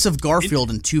did the voice of Garfield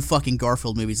in 2 fucking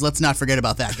Garfield movies. Let's not forget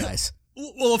about that, guys.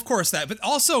 Well, of course that, but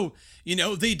also,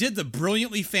 they did the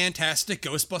brilliantly fantastic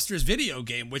Ghostbusters video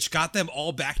game, which got them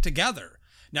all back together.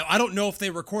 Now, I don't know if they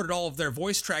recorded all of their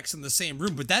voice tracks in the same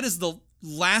room, but that is the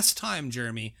last time,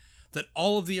 Jeremy, that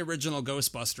all of the original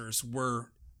Ghostbusters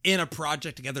were in a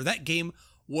project together. That game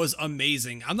was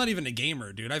amazing. I'm not even a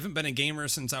gamer, dude. I haven't been a gamer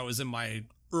since I was in my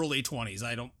early 20s.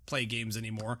 I don't play games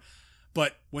anymore.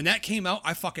 But when that came out,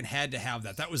 I fucking had to have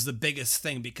that. That was the biggest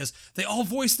thing because they all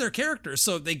voiced their characters,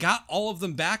 so they got all of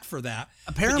them back for that.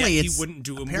 Apparently, he wouldn't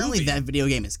do a movie. That video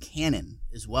game is canon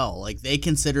as well. They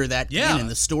consider that canon,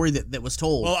 the story that was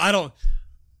told. Well, I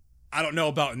don't know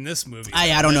about in this movie.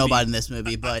 I don't know about in this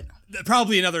movie, but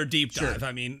probably another deep dive.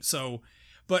 Sure.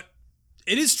 But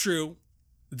it is true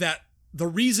that the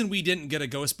reason we didn't get a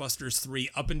Ghostbusters 3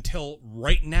 up until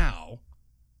right now,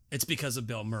 it's because of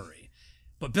Bill Murray.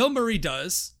 But Bill Murray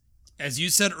does, as you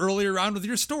said earlier on with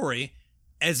your story,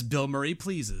 as Bill Murray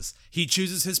pleases. He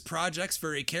chooses his projects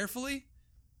very carefully.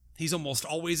 He's almost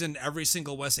always in every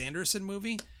single Wes Anderson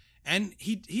movie. And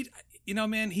he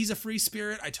he's a free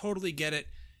spirit. I totally get it.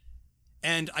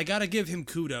 And I got to give him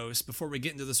kudos before we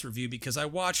get into this review because I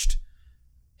watched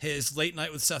his Late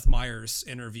Night with Seth Meyers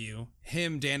interview.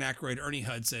 Him, Dan Aykroyd, Ernie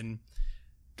Hudson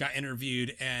got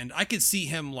interviewed. And I could see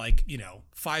him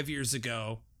 5 years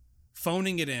ago,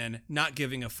 phoning it in, not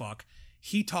giving a fuck.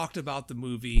 He talked about the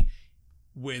movie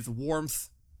with warmth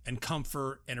and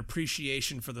comfort and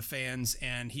appreciation for the fans,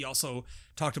 and he also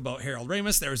talked about Harold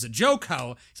Ramis. There was a joke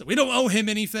how he said, we don't owe him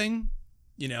anything,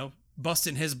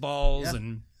 busting his balls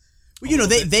and... Well,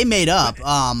 they made up.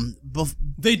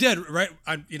 They did, right?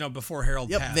 Before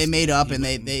Harold passed. They made up and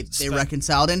they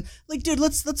reconciled. And dude,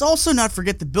 let's also not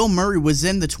forget that Bill Murray was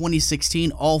in the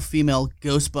 2016 all-female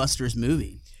Ghostbusters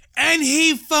movie. And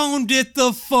he phoned it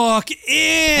the fuck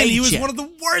in. He was check. one of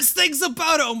the worst things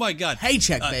about it. Oh my God. Hey,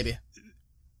 check, baby.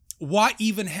 Why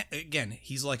even, again,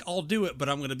 he's like, I'll do it, but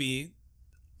I'm going to be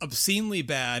obscenely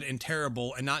bad and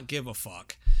terrible and not give a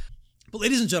fuck. But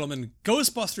ladies and gentlemen,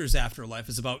 Ghostbusters Afterlife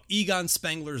is about Egon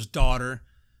Spengler's daughter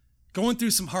going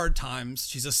through some hard times.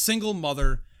 She's a single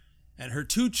mother, and her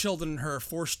 2 children and her are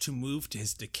forced to move to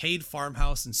his decayed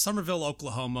farmhouse in Summerville,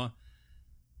 Oklahoma,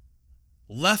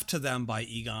 left to them by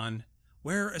Egon,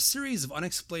 where a series of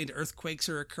unexplained earthquakes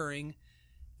are occurring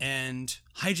and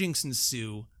hijinks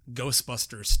ensue,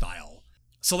 Ghostbusters style.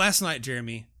 So last night,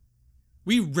 Jeremy,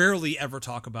 we rarely ever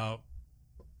talk about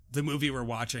the movie we're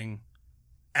watching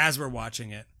as we're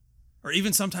watching it, or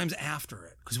even sometimes after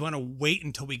it, because we want to wait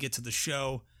until we get to the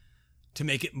show to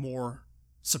make it more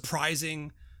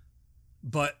surprising.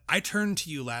 But I turned to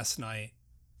you last night,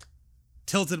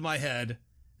 tilted my head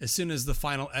as soon as the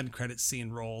final end credits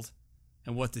scene rolled,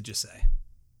 and what did you say?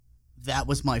 That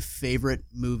was my favorite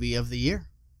movie of the year.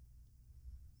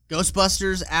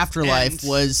 Ghostbusters Afterlife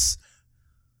was,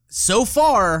 so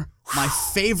far, my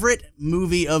favorite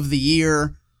movie of the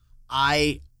year.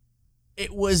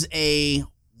 It was a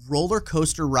roller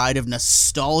coaster ride of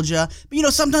nostalgia. But, you know,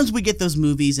 sometimes we get those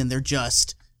movies and they're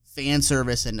just fan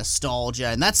service and nostalgia,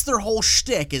 and that's their whole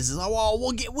shtick is, oh,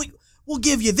 we'll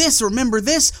give you this, remember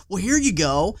this, well, here you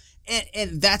go.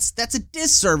 And that's a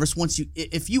disservice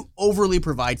if you overly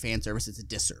provide fan service, it's a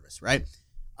disservice, right?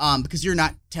 Because you're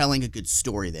not telling a good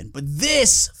story then. But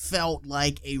this felt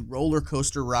like a roller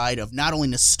coaster ride of not only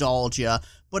nostalgia,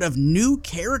 but of new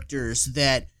characters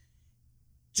that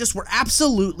just were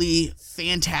absolutely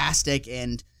fantastic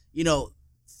and, you know,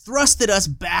 thrusted us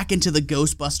back into the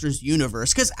Ghostbusters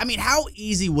universe. Because, I mean, how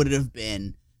easy would it have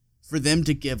been for them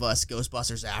to give us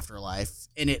Ghostbusters Afterlife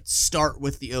and it start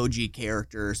with the OG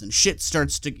characters and shit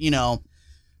starts to, you know,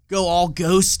 go all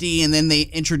ghosty and then they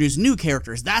introduce new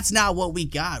characters? That's not what we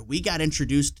got. We got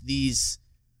introduced these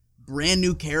brand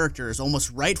new characters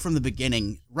almost right from the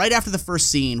beginning. Right after the first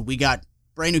scene, we got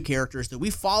brand new characters that we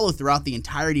follow throughout the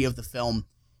entirety of the film,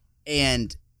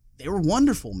 and they were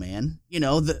wonderful, man. You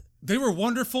know, they were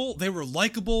wonderful. They were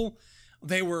likable.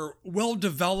 They were well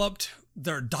developed.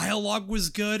 Their dialogue was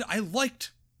good. I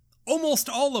liked almost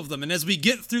all of them. And as we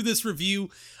get through this review,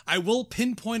 I will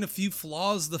pinpoint a few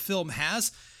flaws the film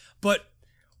has. But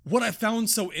what I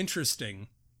found so interesting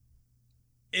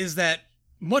is that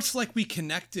much like we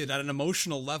connected at an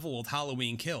emotional level with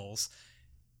Halloween Kills,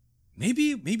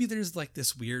 maybe there's like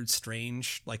this weird,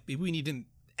 strange, like maybe we need to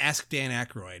ask Dan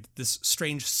Aykroyd, this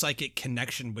strange psychic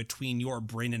connection between your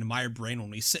brain and my brain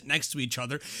when we sit next to each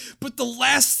other. But the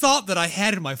last thought that I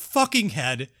had in my fucking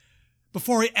head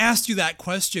before I asked you that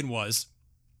question was,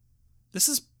 this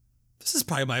is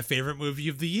probably my favorite movie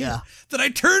of the year. Yeah. That I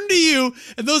turned to you,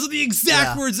 and those are the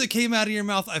exact words that came out of your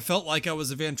mouth. I felt like I was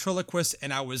a ventriloquist,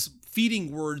 and I was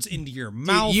feeding words into your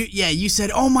mouth. Dude, you said,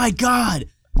 oh my God,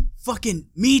 fucking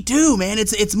me too, man.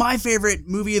 It's my favorite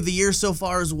movie of the year so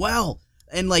far as well.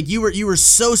 And like you were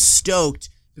so stoked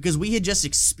because we had just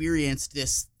experienced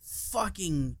this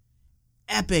fucking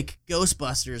epic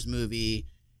Ghostbusters movie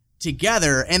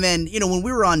together. And then, you know, when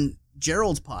we were on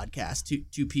Gerald's podcast,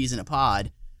 Two Peas in a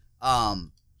Pod, our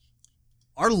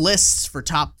lists for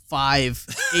top 5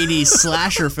 80s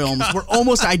slasher films were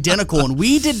almost identical, and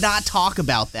we did not talk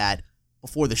about that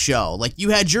before the show. Like,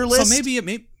 you had your list.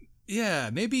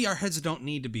 So maybe our heads don't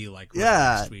need to be like right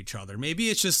next to each other. Maybe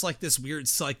it's just like this weird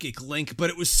psychic link. But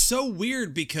it was so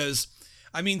weird because,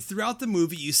 I mean, throughout the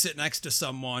movie, you sit next to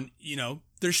someone, you know,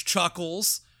 there's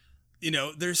chuckles, you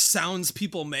know, there's sounds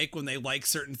people make when they like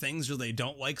certain things or they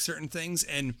don't like certain things.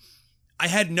 And I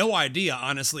had no idea,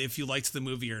 honestly, if you liked the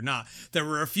movie or not. There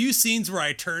were a few scenes where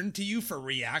I turned to you for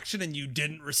reaction and you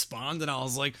didn't respond. And I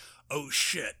was like, oh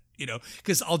shit. You know,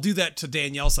 because I'll do that to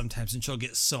Danielle sometimes and she'll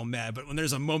get so mad. But when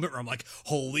there's a moment where I'm like,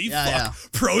 holy fuck,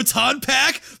 proton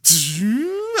pack.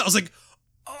 I was like,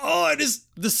 oh, it is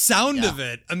the sound of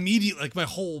it immediately, like my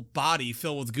whole body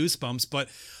filled with goosebumps. But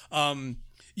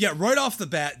right off the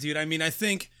bat, dude, I mean, I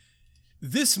think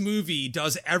this movie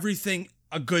does everything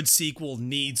a good sequel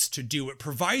needs to do. It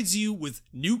provides you with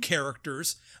new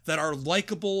characters that are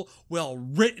likable, well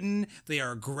written, they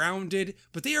are grounded,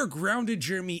 but they are grounded,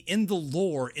 Jeremy, in the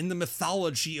lore, in the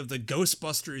mythology of the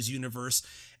Ghostbusters universe,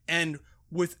 and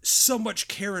with so much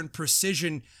care and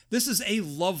precision. This is a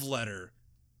love letter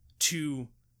to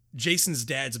Jason's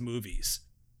dad's movies.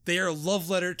 They are a love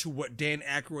letter to what Dan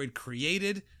Aykroyd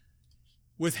created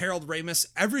with Harold Ramis.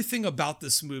 Everything about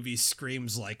this movie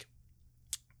screams like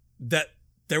that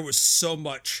there was so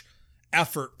much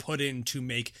effort put in to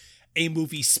make a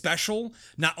movie special,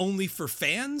 not only for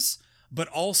fans, but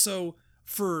also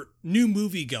for new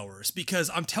moviegoers. Because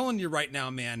I'm telling you right now,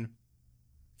 man,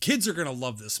 kids are going to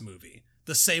love this movie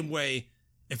the same way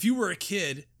if you were a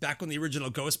kid back when the original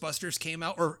Ghostbusters came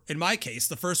out, or in my case,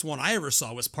 the first one I ever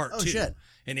saw was part 2 shit.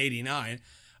 in '89.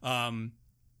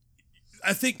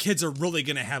 I think kids are really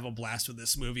going to have a blast with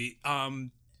this movie.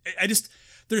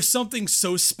 There's something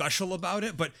so special about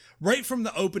it, but right from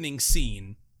the opening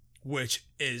scene, which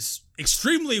is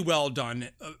extremely well done,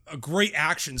 a great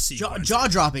action sequence. Jaw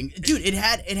dropping. Dude, it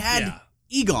had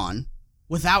Egon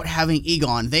without having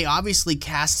Egon. They obviously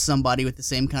cast somebody with the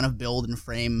same kind of build and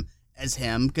frame as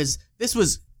him, because this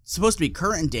was supposed to be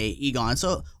current day Egon.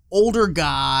 So older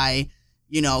guy,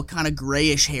 kind of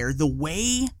grayish hair. The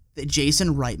way that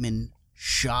Jason Reitman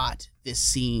shot this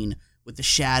scene with the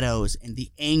shadows and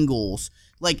the angles,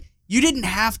 like, you didn't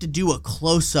have to do a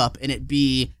close-up and it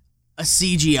be a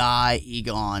CGI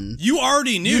Egon. You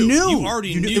already knew. You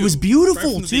already knew. It was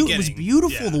beautiful, right too. It was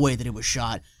beautiful the way that it was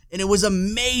shot. And it was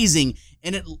amazing.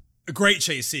 And a great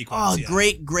chase sequence.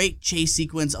 Great chase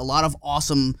sequence. A lot of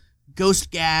awesome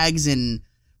ghost gags and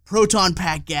proton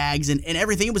pack gags and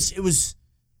everything. It was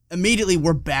immediately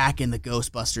we're back in the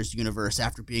Ghostbusters universe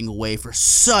after being away for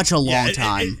such a long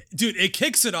time. Dude, it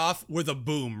kicks it off with a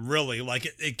boom, really. Like,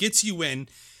 it gets you in.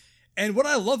 And what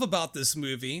I love about this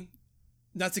movie,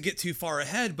 not to get too far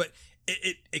ahead, but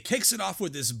it kicks it off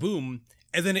with this boom,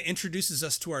 and then it introduces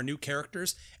us to our new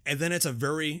characters, and then it's a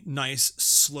very nice,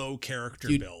 slow character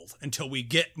build until we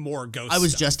get more ghost I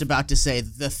was stuff. just about to say,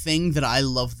 the thing that I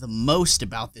love the most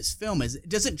about this film is it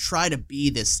doesn't try to be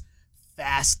this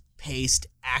fast-paced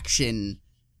action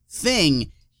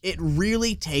thing. It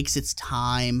really takes its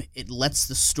time. It lets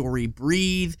the story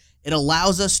breathe. It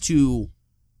allows us to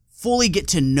fully get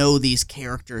to know these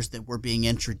characters that we're being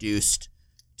introduced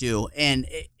to, and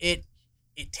it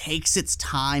takes its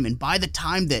time. And by the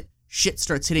time that shit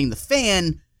starts hitting the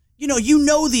fan, you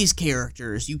know these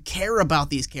characters, you care about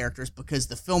these characters because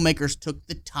the filmmakers took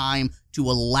the time to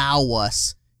allow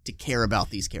us to care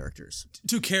about these characters,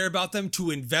 to care about them,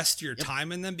 to invest your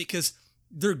time in them, because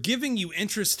they're giving you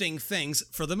interesting things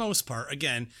for the most part.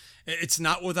 Again, it's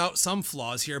not without some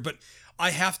flaws here, but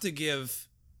I have to give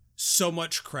so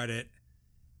much credit.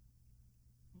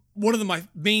 One of my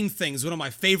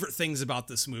favorite things about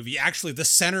this movie, actually the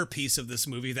centerpiece of this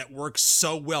movie that works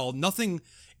so well, nothing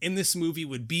in this movie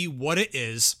would be what it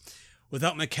is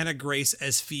without McKenna Grace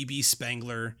as Phoebe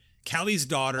Spengler, Callie's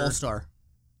daughter. All-star.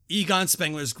 Egon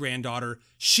Spengler's granddaughter.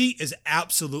 She is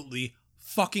absolutely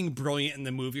fucking brilliant in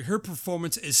the movie. Her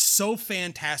performance is so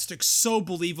fantastic, so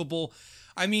believable.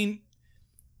 I mean,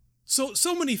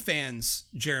 so many fans,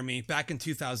 Jeremy, back in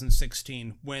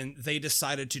 2016, when they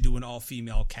decided to do an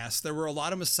all-female cast, there were a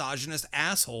lot of misogynist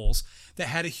assholes that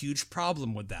had a huge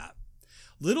problem with that.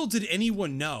 Little did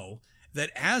anyone know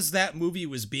that as that movie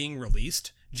was being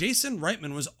released, Jason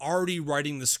Reitman was already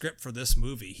writing the script for this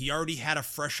movie. He already had a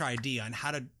fresh idea on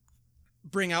how to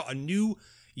bring out a new,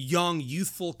 young,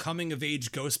 youthful,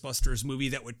 coming-of-age Ghostbusters movie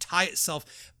that would tie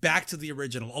itself back to the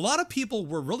original. A lot of people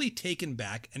were really taken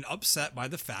back and upset by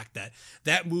the fact that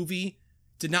that movie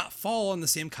did not fall in the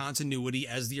same continuity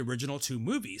as the original two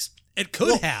movies. It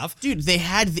could have. Dude, they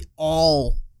had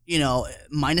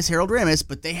minus Harold Ramis,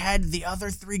 but they had the other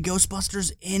three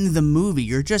Ghostbusters in the movie.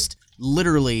 You're just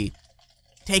literally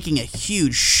taking a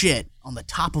huge shit on the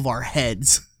top of our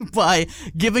heads by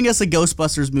giving us a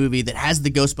Ghostbusters movie that has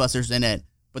the Ghostbusters in it,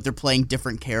 but they're playing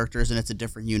different characters and it's a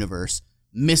different universe.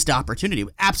 Missed opportunity.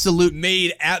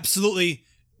 Made absolutely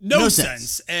no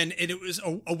sense. And it was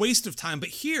a waste of time. But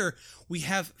here we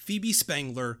have Phoebe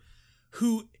Spengler,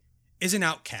 who is an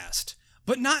outcast,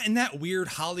 but not in that weird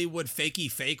Hollywood fakey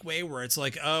fake way where it's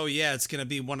like, oh yeah, it's going to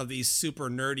be one of these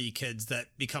super nerdy kids that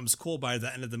becomes cool by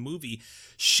the end of the movie.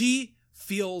 She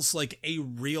feels like a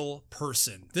real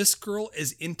person. This girl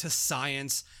is into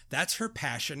science. That's her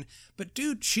passion. But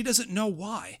dude, she doesn't know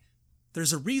why.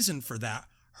 There's a reason for that.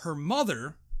 Her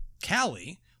mother,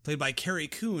 Callie, played by Carrie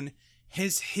Coon,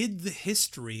 has hid the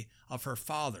history of her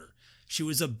father. She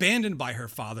was abandoned by her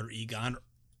father, Egon,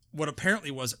 what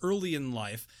apparently was early in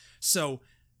life. So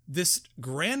this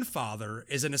grandfather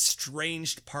is an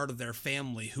estranged part of their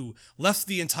family who left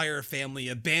the entire family,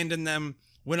 abandoned them,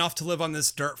 went off to live on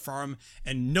this dirt farm,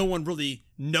 and no one really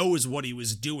knows what he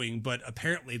was doing, but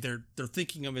apparently they're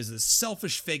thinking of him as this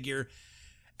selfish figure.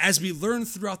 As we learn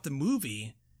throughout the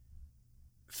movie,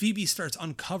 Phoebe starts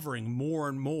uncovering more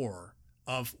and more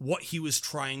of what he was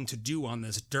trying to do on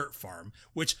this dirt farm,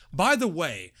 which, by the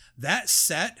way, that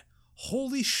set,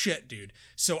 holy shit, dude.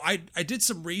 So I did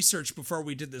some research before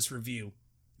we did this review.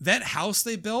 That house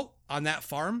they built on that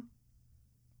farm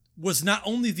was not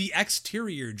only the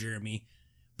exterior, Jeremy,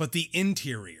 but the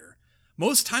interior.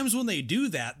 Most times when they do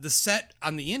that, the set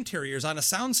on the interior is on a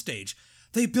soundstage.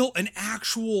 They built an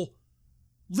actual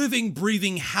living,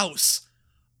 breathing house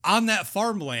on that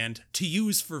farmland to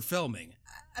use for filming.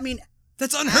 I mean,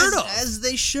 that's unheard of. As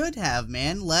they should have,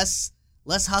 man. Less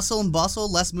hustle and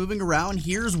bustle, less moving around.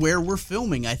 Here's where we're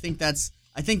filming. I think that's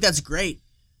great.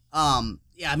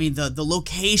 Yeah, I mean the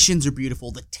locations are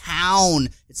beautiful. The town,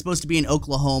 it's supposed to be in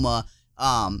Oklahoma.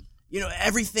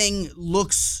 Everything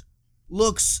looks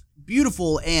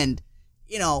beautiful, and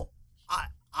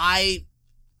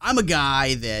I'm a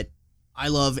guy that I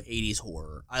love 80s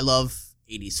horror. I love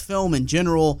 80s film in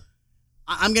general.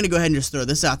 I'm going to go ahead and just throw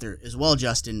this out there as well,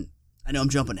 Justin. I know I'm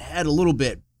jumping ahead a little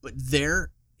bit, but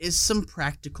there is some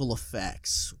practical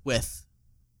effects with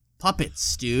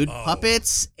puppets, dude.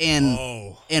 Puppets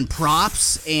and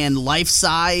props and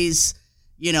life-size,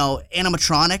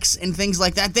 animatronics and things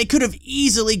like that. They could have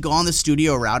easily gone the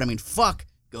studio route. I mean, fuck,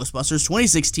 Ghostbusters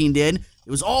 2016 did.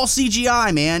 It was all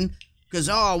CGI, man. Because,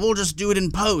 we'll just do it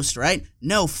in post, right?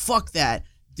 No, fuck that.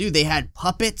 Dude, they had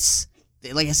puppets.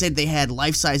 Like I said, they had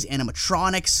life-size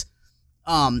animatronics.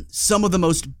 Some of the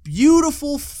most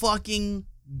beautiful fucking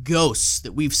ghosts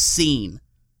that we've seen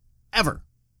ever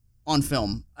on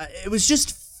film. It was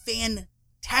just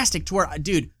fantastic to where,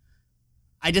 dude,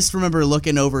 I just remember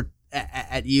looking over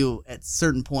at you at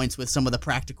certain points with some of the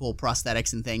practical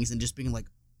prosthetics and things and just being like,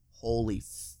 holy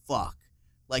fuck.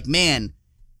 Like, man,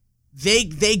 they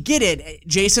get it.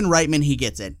 Jason Reitman, he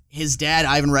gets it. His dad,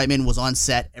 Ivan Reitman, was on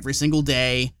set every single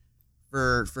day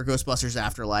for Ghostbusters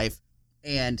Afterlife,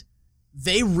 and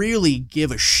they really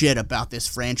give a shit about this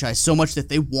franchise so much that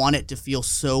they want it to feel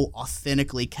so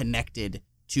authentically connected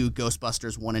to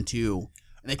Ghostbusters 1 and 2.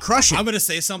 And they crush it. I'm going to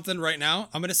say something right now.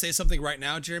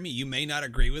 Jeremy. You may not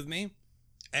agree with me.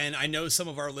 And I know some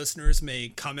of our listeners may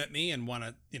come at me and want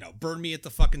to, burn me at the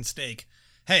fucking stake.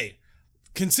 Hey,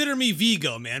 consider me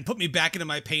Vigo, man. Put me back into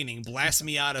my painting. Blast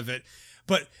me out of it.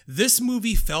 But this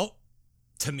movie felt,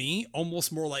 to me,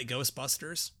 almost more like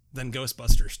Ghostbusters than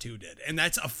Ghostbusters 2 did. And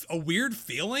that's a weird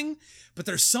feeling, but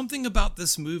there's something about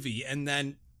this movie. And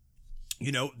then,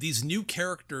 these new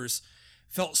characters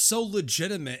felt so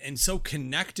legitimate and so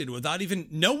connected without even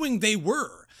knowing they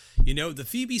were. The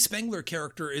Phoebe Spengler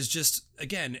character is just,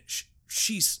 again,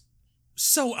 she's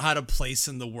so out of place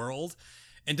in the world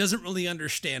and doesn't really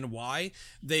understand why.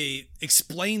 They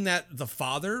explain that the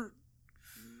father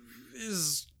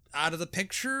is out of the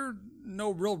picture.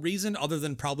 No real reason other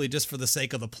than probably just for the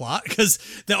sake of the plot, because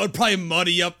that would probably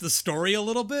muddy up the story a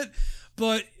little bit.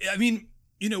 But, I mean,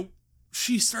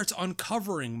 she starts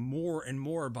uncovering more and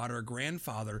more about her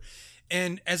grandfather.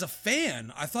 And as a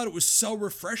fan, I thought it was so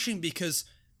refreshing because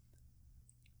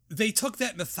they took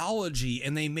that mythology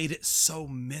and they made it so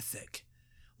mythic.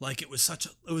 Like it was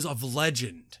of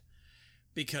legend.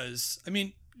 Because, I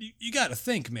mean, you got to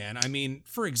think, man. I mean,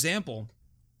 for example,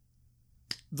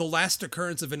 the last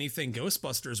occurrence of anything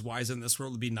Ghostbusters-wise in this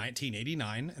world would be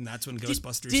 1989, and that's when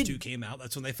Ghostbusters 2 came out.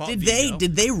 That's when they fought Vigo.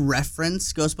 Did they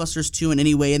reference Ghostbusters 2 in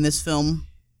any way in this film?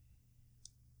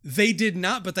 They did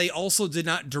not, but they also did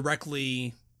not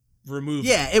directly remove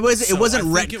it. It wasn't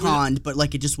retconned, but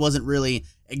like it just wasn't really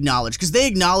acknowledged. Because they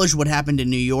acknowledged what happened in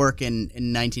New York in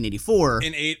 1984.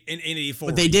 In 84.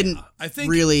 But they didn't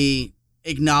really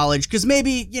acknowledge, because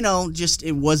maybe, just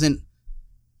it wasn't,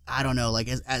 I don't know, like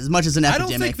as much as an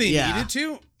epidemic. I don't think they needed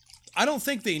to. I don't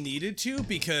think they needed to,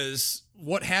 because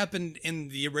what happened in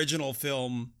the original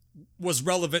film was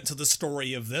relevant to the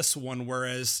story of this one,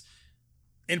 whereas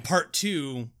in part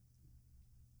 2,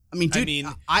 let's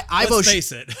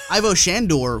face it. Ivo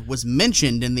Shandor was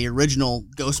mentioned in the original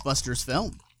Ghostbusters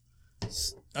film.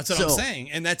 That's what I'm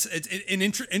saying, and that's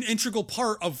an integral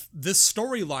part of this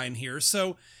storyline here.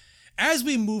 So, as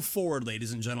we move forward,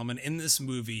 ladies and gentlemen, in this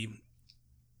movie,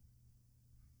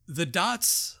 the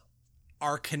dots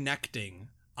are connecting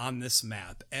on this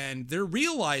map, and they're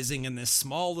realizing in this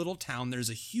small little town there's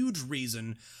a huge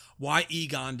reason why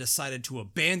Egon decided to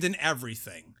abandon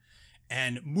everything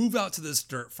and move out to this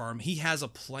dirt farm. He has a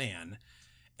plan,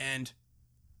 and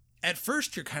at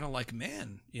first you're kind of like,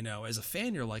 man, as a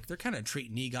fan, you're like, they're kind of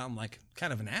treating Egon like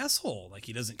kind of an asshole. Like,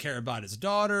 he doesn't care about his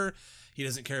daughter. He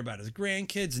doesn't care about his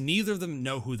grandkids. Neither of them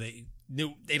know they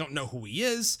don't know who he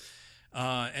is.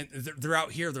 And they're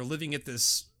out here, they're living at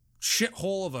this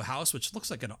shithole of a house, which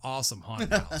looks like an awesome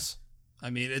haunted house. I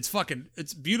mean,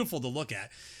 it's beautiful to look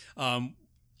at.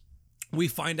 We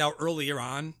find out earlier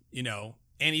on,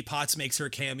 Annie Potts makes her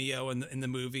cameo in the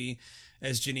movie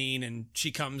as Janine, and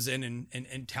she comes in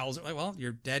and tells her, like, well,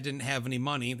 your dad didn't have any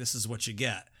money. This is what you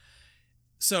get.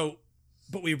 So,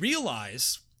 but we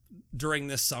realize during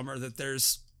this summer that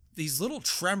there's these little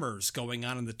tremors going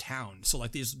on in the town. So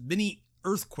like these mini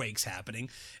earthquakes happening,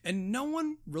 and no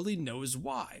one really knows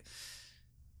why.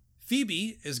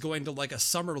 Phoebe is going to like a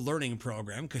summer learning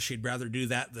program because she'd rather do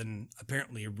that than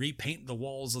apparently repaint the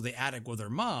walls of the attic with her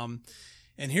mom.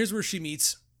 And here's where she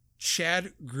meets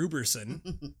Chad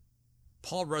Gruberson,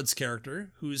 Paul Rudd's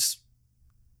character, who's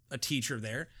a teacher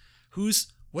there,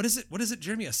 who's, what is it,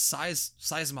 Jeremy? A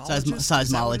seismologist?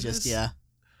 Seismologist, yeah.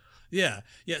 Yeah.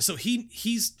 So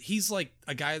he's like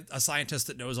a scientist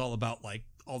that knows all about like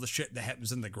all the shit that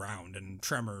happens in the ground and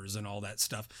tremors and all that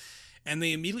stuff. And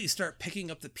they immediately start picking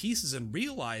up the pieces and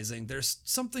realizing there's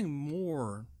something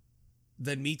more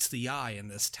than meets the eye in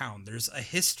this town. There's a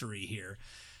history here.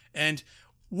 And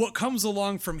what comes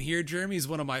along from here, Jeremy, is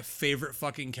one of my favorite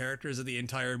fucking characters of the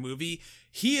entire movie.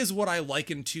 He is what I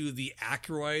liken to the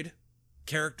Aykroyd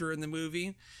character in the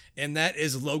movie, and that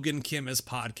is Logan Kim as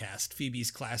Podcast, Phoebe's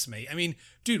classmate. I mean,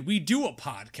 dude, we do a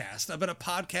podcast. I've been a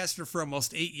podcaster for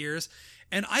almost 8 years,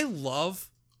 and I love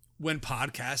when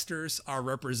podcasters are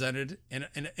represented in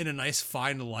a nice,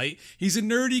 fine light. He's a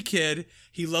nerdy kid.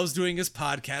 He loves doing his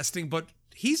podcasting, but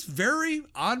he's very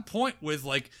on point with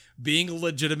like being a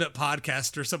legitimate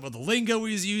podcaster. Some of the lingo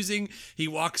he's using, he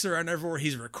walks around everywhere.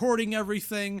 He's recording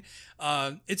everything.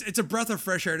 It's a breath of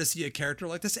fresh air to see a character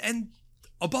like this. And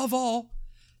above all,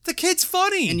 the kid's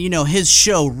funny. And his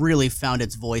show really found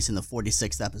its voice in the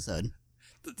 46th episode.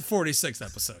 The 46th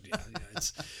episode, yeah.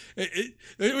 It's,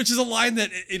 which is a line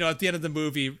that, at the end of the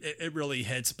movie, it really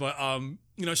hits. But,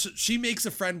 she makes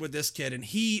a friend with this kid, and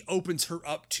he opens her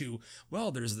up to, well,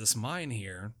 there's this mine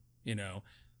here,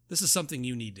 this is something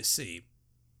you need to see.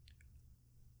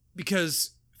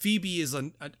 Because Phoebe is,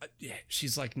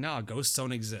 she's like, nah, ghosts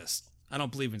don't exist. I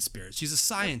don't believe in spirits. She's a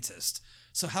scientist.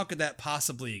 So how could that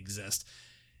possibly exist?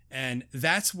 And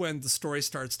that's when the story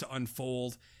starts to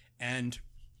unfold, and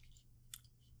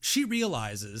she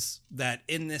realizes that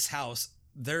in this house,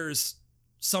 there's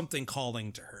something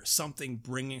calling to her, something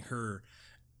bringing her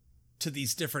to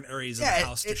these different areas of the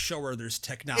house to show her there's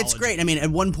technology. It's great. I mean,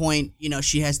 at one point,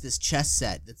 she has this chess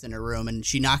set that's in her room, and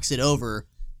she knocks it over,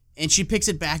 and she picks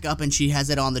it back up, and she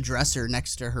has it on the dresser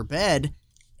next to her bed,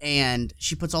 and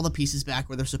she puts all the pieces back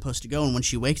where they're supposed to go, and when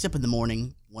she wakes up in the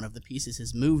morning, one of the pieces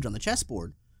has moved on the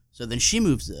chessboard. So then she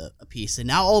moves a piece, and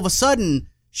now all of a sudden,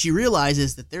 she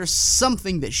realizes that there's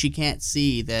something that she can't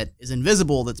see that is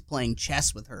invisible that's playing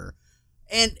chess with her.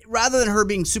 And rather than her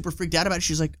being super freaked out about it,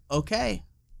 she's like, okay,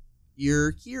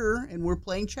 you're here and we're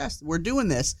playing chess. We're doing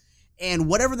this. And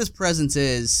whatever this presence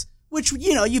is, which,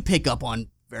 you pick up on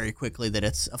very quickly that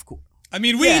it's, of course. I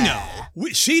mean, we know.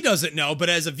 She doesn't know, but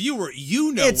as a viewer, what's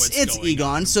going on. It's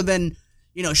Egon. So then,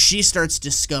 she starts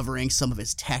discovering some of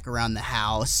his tech around the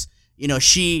house.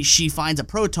 She finds a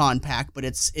proton pack, but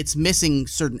it's missing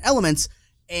certain elements,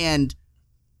 and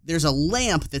there's a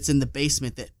lamp that's in the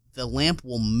basement that the lamp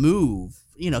will move,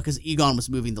 because Egon was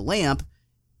moving the lamp.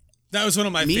 That was one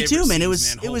of my favorite scenes, man.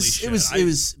 It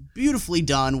was beautifully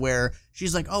done where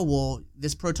she's like, oh, well,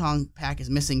 this proton pack is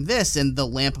missing this, and the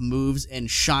lamp moves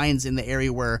and shines in the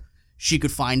area where she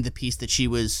could find the piece that she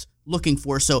was looking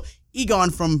for. So Egon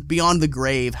from beyond the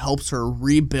grave helps her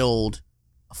rebuild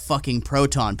a fucking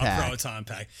proton pack.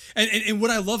 And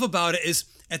what I love about it is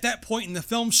at that point in the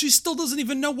film, she still doesn't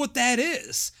even know what that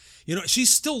is.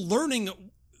 She's still learning.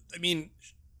 I mean,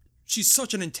 she's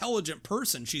such an intelligent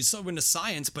person. She's so into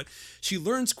science, but she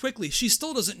learns quickly. She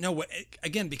still doesn't know what,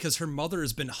 again, because her mother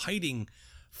has been hiding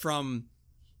from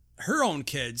her own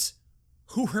kids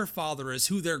who her father is,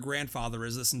 who their grandfather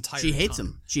is this entire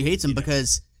time. She hates him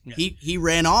because he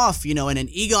ran off, and in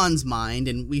Egon's mind,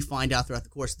 and we find out throughout the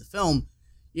course of the film,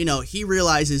 he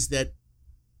realizes that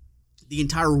the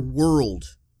entire world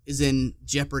is in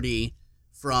jeopardy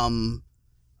from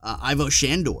Ivo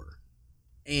Shandor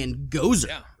and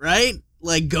Gozer, right?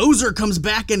 Like, Gozer comes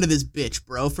back into this bitch,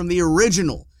 bro, from the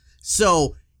original.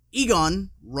 So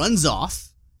Egon runs off.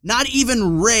 Not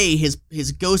even Ray,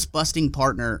 his ghost-busting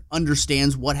partner,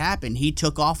 understands what happened. He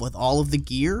took off with all of the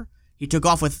gear. He took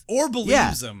off with... Or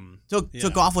believes him.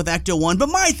 Took off with Ecto-1. But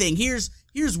my thing, here's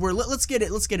where... Let's get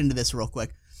into this real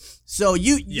quick. So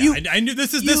I knew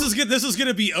this was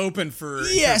gonna be open for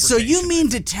so you mean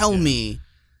to tell me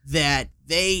that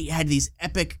they had these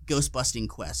epic ghost busting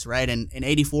quests, right? In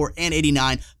 84 and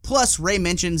 89. Plus, Ray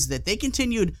mentions that they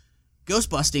continued ghost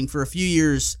busting for a few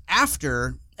years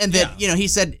after, and that he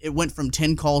said it went from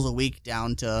 10 calls a week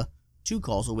down to 2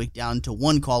 calls a week, down to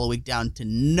 1 call a week, down to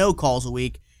no calls a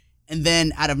week, and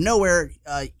then out of nowhere,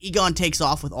 Egon takes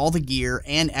off with all the gear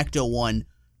and Ecto-1,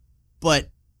 but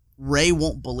Ray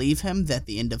won't believe him that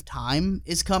the end of time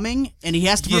is coming, and he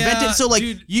has to prevent it. So, like,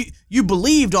 dude, you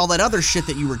believed all that other shit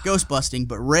that you were ghost busting,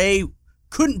 but Ray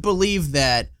couldn't believe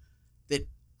that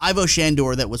Ivo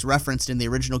Shandor, that was referenced in the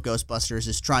original Ghostbusters,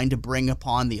 is trying to bring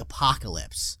upon the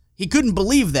apocalypse. he couldn't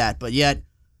believe that, but yet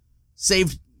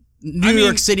saved New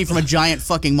York City from a giant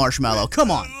fucking marshmallow.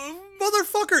 Come on.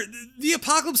 Motherfucker, the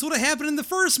apocalypse would have happened in the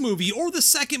first movie or the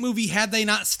second movie had they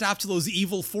not stopped those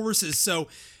evil forces. So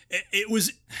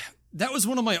that was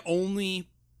one of my only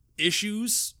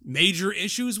major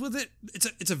issues with it.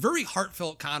 It's a very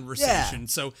heartfelt conversation. Yeah.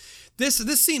 So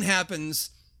this scene happens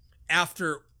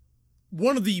after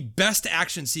one of the best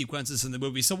action sequences in the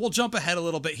movie. So we'll jump ahead a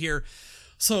little bit here.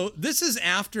 So this is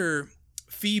after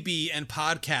Phoebe and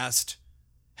Podcast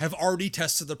have already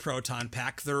tested the proton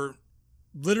pack. They're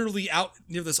literally out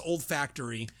near this old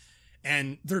factory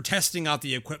and they're testing out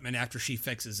the equipment after she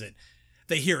fixes it.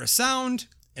 They hear a sound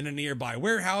in a nearby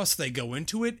warehouse. They go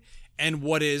into it, and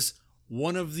what is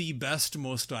one of the best,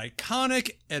 most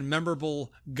iconic and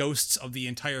memorable ghosts of the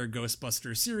entire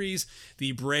Ghostbusters series,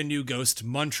 the brand new ghost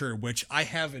Muncher, which I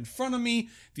have in front of me,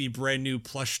 the brand new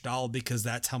plush doll, because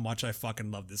that's how much I fucking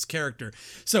love this character.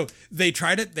 So they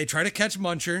try to catch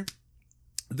Muncher.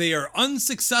 They are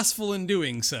unsuccessful in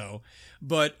doing so.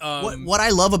 But what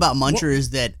I love about Muncher is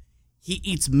that he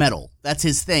eats metal. That's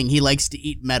his thing. He likes to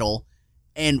eat metal.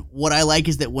 And what I like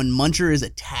is that when Muncher is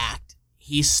attacked,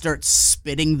 he starts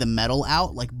spitting the metal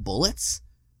out like bullets,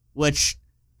 which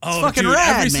is fucking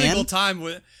rad, every man. Single time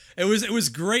it was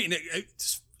great, and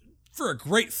it's for a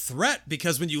great threat,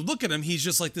 because when you look at him, he's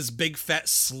just like this big, fat,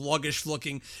 sluggish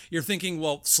looking. You're thinking,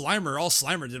 well, Slimer, all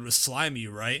Slimer did was slime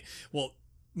you, right? Well,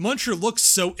 Muncher looks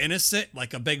so innocent,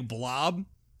 like a big blob.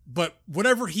 But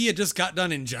whatever he had just got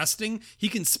done ingesting, he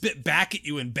can spit back at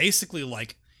you and basically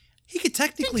like, he could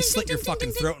technically slit your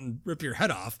fucking throat and rip your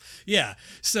head off. Yeah.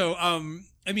 So,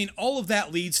 I mean, all of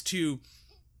that leads to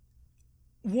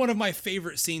one of my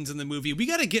favorite scenes in the movie. We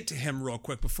got to get to him real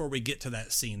quick before we get to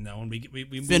that scene, though. And we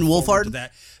Finn Wolfhard? To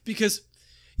that. Because,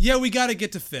 yeah, we got to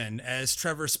get to Finn as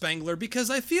Trevor Spangler, because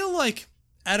I feel like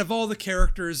out of all the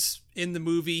characters in the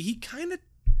movie, he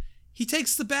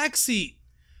takes the back seat.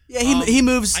 Yeah, he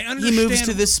moves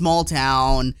to this small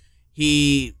town.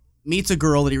 He meets a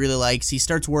girl that he really likes. He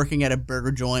starts working at a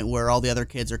burger joint where all the other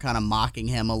kids are kind of mocking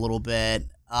him a little bit.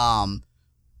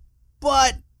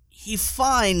 But he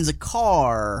finds a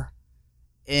car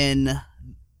in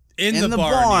the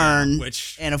barn, yeah,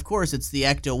 and of course it's the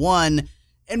Ecto-1.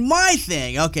 And my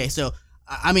thing, okay, so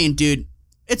I mean, dude,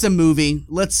 it's a movie.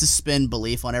 Let's suspend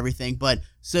belief on everything. But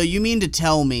so you mean to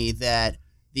tell me that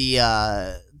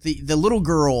the little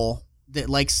girl that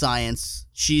likes science,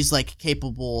 she's like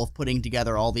capable of putting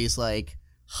together all these like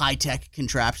high-tech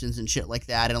contraptions and shit like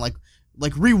that, and like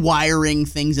rewiring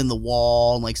things in the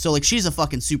wall, and like, so like she's a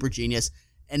fucking super genius,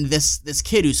 and this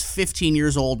kid who's 15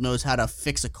 years old knows how to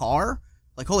fix a car?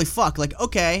 Like, holy fuck. Like,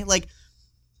 okay, like,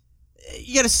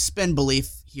 you gotta suspend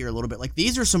belief here a little bit. Like,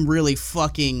 these are some really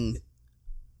fucking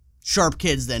sharp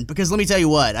kids then, because let me tell you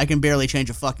what, I can barely change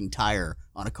a fucking tire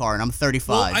on a car, and I'm 35.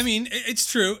 Well, I mean, it's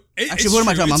true. Actually, what am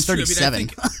I talking about? I'm 37. I mean,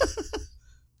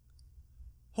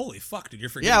 holy fuck, dude, you're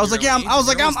forgetting. Yeah, I was like, yeah, I was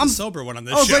like, I'm the sober one on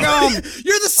this show.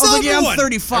 You're the sober one. I was like, yeah, I'm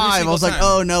 35. I was like,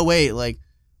 oh no, wait, like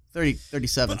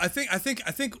 37. But I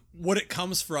think what it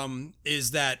comes from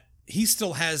is that he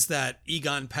still has that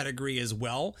Egon pedigree as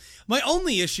well. My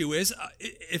only issue is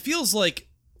it feels like,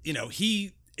 you know,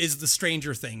 he is the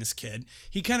Stranger Things kid.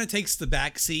 He kind of takes the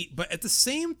back seat, but at the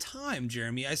same time,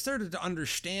 Jeremy, I started to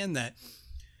understand that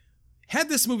had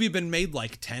this movie been made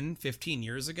like 10, 15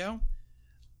 years ago,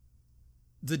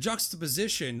 the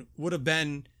juxtaposition would have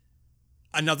been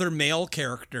another male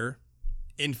character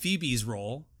in Phoebe's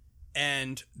role,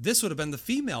 and this would have been the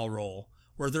female role,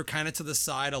 where they're kind of to the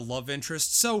side, a love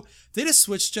interest. So they just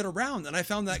switched it around, and I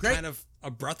found that kind of a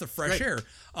breath of fresh air.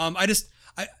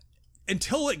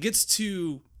 Until it gets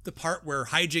to the part where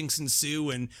hijinks ensue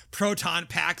and proton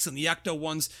packs and the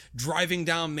Ecto-1's driving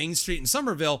down Main Street in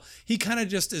Somerville, he kind of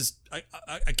just is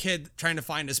a kid trying to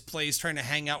find his place, trying to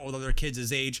hang out with other kids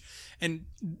his age, and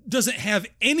doesn't have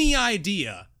any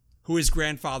idea who his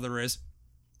grandfather is.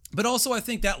 But also, I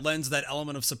think that lends that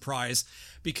element of surprise,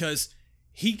 because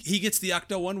he gets the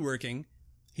Ecto-1 working.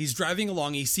 He's driving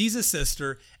along, he sees his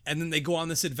sister, and then they go on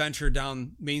this adventure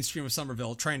down Main Street of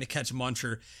Somerville trying to catch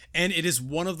Muncher. And it is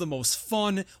one of the most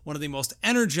fun, one of the most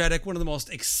energetic, one of the most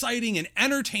exciting and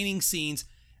entertaining scenes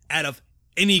out of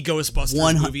any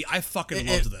Ghostbusters movie. I fucking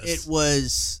loved this. It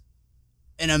was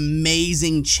an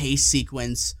amazing chase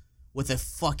sequence with a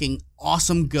fucking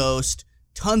awesome ghost,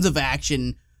 tons of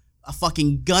action, a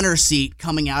fucking gunner seat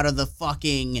coming out of the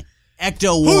fucking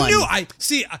Ecto-1. Who knew?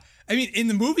 I mean, in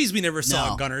the movies, we never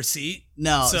saw a gunner seat.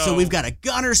 No, so we've got a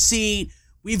gunner seat.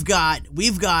 We've got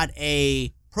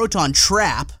a proton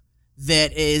trap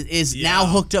that is now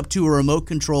hooked up to a remote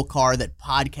control car that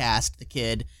Podcast, the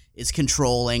kid, is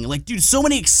controlling. Like, dude, so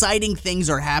many exciting things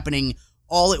are happening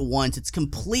all at once. It's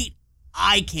complete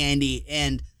eye candy,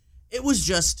 and it was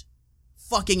just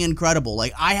fucking incredible.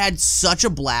 Like, I had such a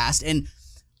blast, and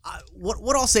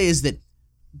what I'll say is that,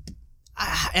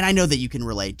 and I know that you can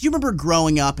relate. Do you remember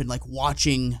growing up and, like,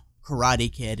 watching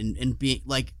Karate Kid and being,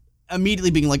 like,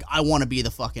 immediately being like, I want to be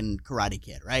the fucking Karate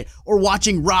Kid, right? Or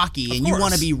watching Rocky and you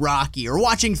want to be Rocky, or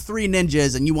watching Three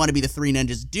Ninjas and you want to be the Three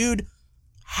Ninjas. Dude,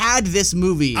 had this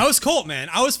movie. I was Colt, man.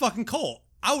 I was fucking Colt.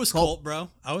 I was Colt, bro.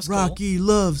 I was Rocky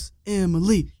loves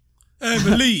Emily.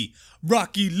 Emily.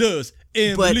 Rocky loves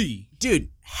Emily. But, dude,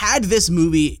 had this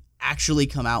movie actually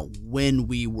come out when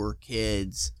we were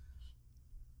kids,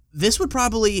 this would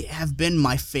probably have been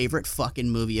my favorite fucking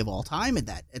movie of all time at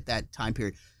that time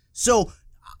period. So,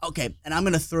 okay, and I'm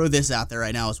going to throw this out there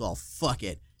right now as well. Fuck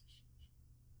it.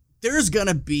 There's going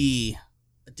to be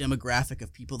a demographic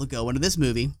of people that go into this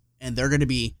movie, and they're going to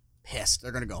be pissed.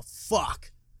 They're going to go,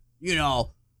 fuck, you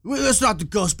know, that's not the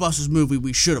Ghostbusters movie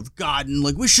we should have gotten.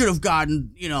 Like, we should have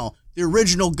gotten, you know, the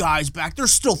original guys back.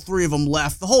 There's still 3 of them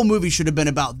left. The whole movie should have been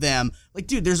about them. Like,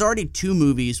 dude, there's already 2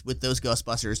 movies with those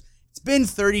Ghostbusters. It's been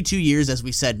 32 years, as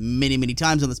we said many, many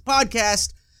times on this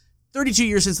podcast. 32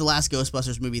 years since the last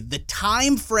Ghostbusters movie. The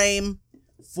time frame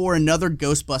for another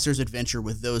Ghostbusters adventure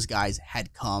with those guys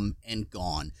had come and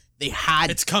gone.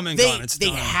 It's come and gone. It's they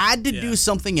done. had to do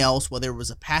something else, whether it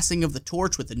was a passing of the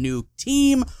torch with a new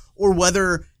team or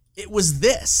whether it was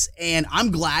this. And I'm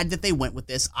glad that they went with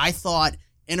this. I thought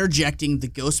interjecting the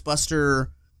Ghostbuster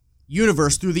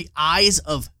universe through the eyes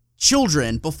of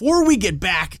children before we get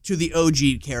back to the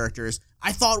OG characters,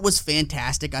 I thought was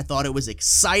fantastic. I thought it was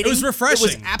exciting. It was refreshing.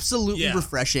 It was absolutely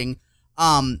refreshing.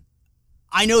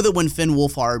 I know that when Finn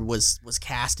Wolfhard was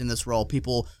cast in this role,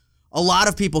 a lot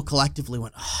of people collectively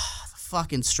went, oh, the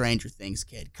fucking Stranger Things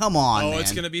kid. Come on, man.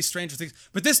 It's going to be Stranger Things.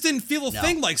 But this didn't feel a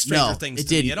thing like Stranger Things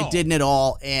to me at all. It didn't at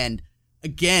all. And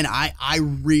again, I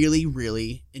really,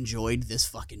 really enjoyed this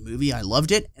fucking movie. I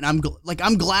loved it. And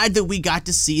I'm glad that we got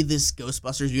to see this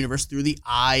Ghostbusters universe through the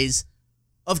eyes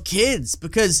of kids,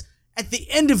 because at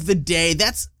the end of the day,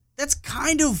 that's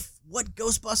kind of what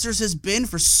Ghostbusters has been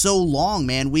for so long,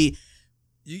 man.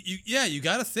 You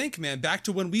got to think, man, back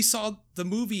to when we saw the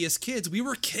movie as kids. We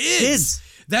were kids.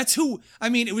 That's who, I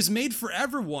mean, it was made for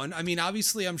everyone. I mean,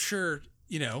 obviously, I'm sure,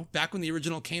 you know, back when the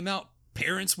original came out,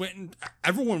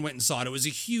 everyone went and saw it. It was a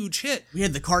huge hit. We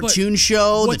had the cartoon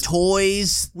show, the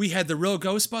toys. We had the real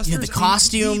Ghostbusters. We had the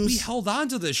costumes. We held on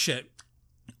to this shit.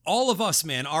 All of us,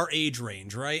 man, our age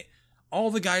range, right? All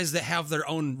the guys that have their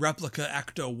own replica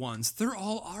Ecto-1s, they're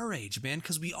all our age, man,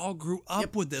 because we all grew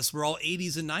up with this. We're all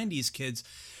 80s and 90s kids.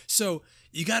 So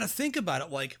you got to think about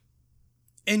it like,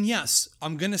 and yes,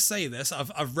 I'm going to say this.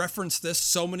 I've referenced this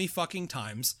so many fucking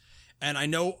times, and I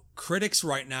know critics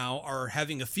right now are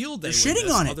having a field day with shitting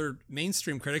this, on it. Other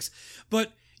mainstream critics.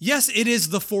 But yes, it is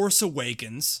The Force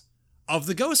Awakens of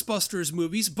the Ghostbusters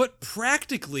movies, but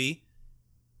practically,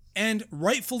 and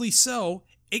rightfully so,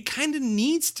 it kind of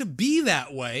needs to be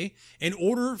that way in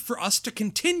order for us to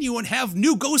continue and have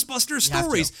new Ghostbuster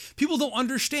stories. People don't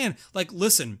understand. Like,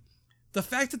 listen, the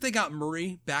fact that they got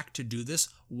Murray back to do this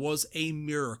was a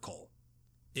miracle.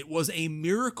 It was a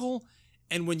miracle.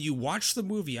 And when you watch the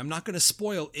movie, I'm not going to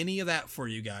spoil any of that for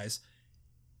you guys.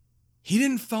 He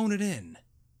didn't phone it in.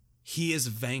 He is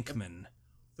Venkman.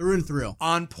 Through and through.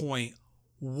 On point,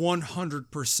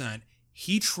 100%.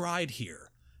 He tried here.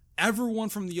 Everyone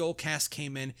from the old cast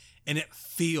came in, and it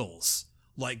feels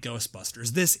like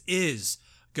Ghostbusters. This is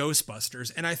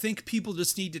Ghostbusters. And I think people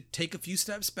just need to take a few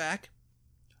steps back,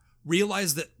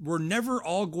 realize that we're never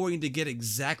all going to get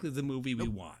exactly the movie we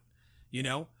want. You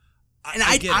know? And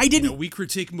I didn't, you know, we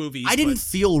critique movies. I didn't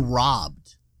feel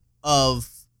robbed of,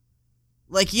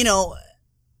 like, you know,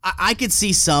 I could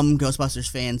see some Ghostbusters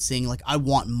fans saying, like, I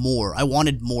want more. I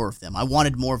wanted more of them.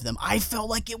 I felt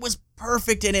like it was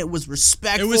perfect and it was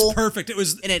respectful. It was perfect. It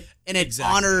was, and it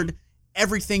honored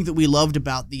everything that we loved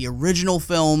about the original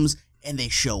films. And they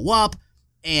show up,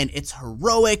 and it's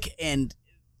heroic. And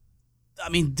I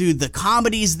mean, dude, the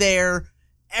comedy's there.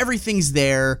 Everything's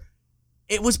there.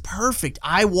 It was perfect.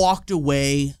 I walked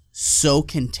away so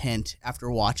content after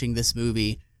watching this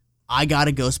movie. I got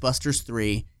a Ghostbusters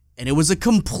 3. And it was a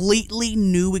completely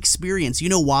new experience. You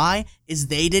know why? Is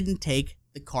they didn't take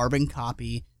the carbon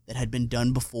copy that had been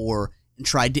done before and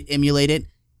tried to emulate it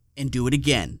and do it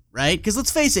again, right? Because let's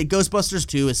face it, Ghostbusters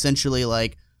 2 essentially,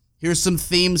 like, here's some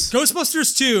themes.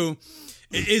 Ghostbusters 2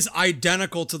 is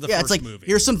identical to the first movie.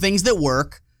 Here's some things that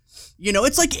work. You know,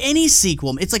 it's like any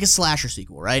sequel. It's like a slasher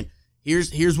sequel, right?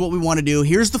 Here's what we want to do.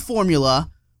 Here's the formula.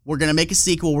 We're going to make a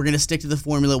sequel. We're going to stick to the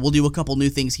formula. We'll do a couple new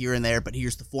things here and there, but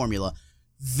here's the formula.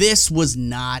 This was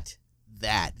not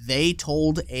that. They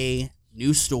told a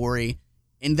new story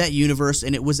in that universe,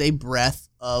 and it was a breath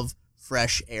of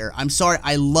fresh air. I'm sorry,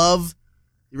 I love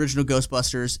the original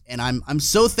Ghostbusters, and I'm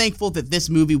so thankful that this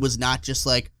movie was not just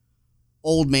like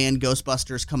old man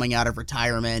Ghostbusters coming out of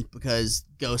retirement because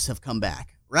ghosts have come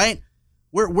back, right?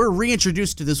 We're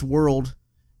reintroduced to this world,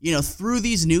 through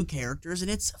these new characters, and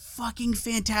it's fucking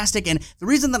fantastic. And the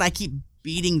reason that I keep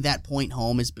beating that point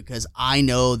home is because I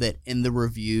know that in the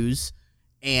reviews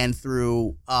and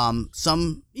through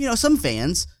some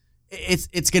fans,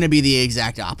 it's going to be the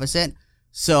exact opposite.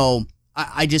 So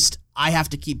I have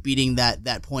to keep beating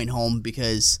that point home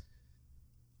because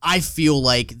I feel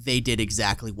like they did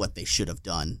exactly what they should have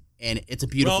done, and it's a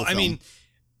beautiful film. I mean,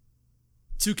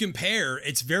 to compare,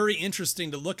 it's very interesting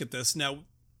to look at this. Now,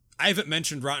 I haven't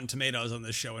mentioned Rotten Tomatoes on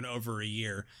this show in over a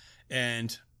year,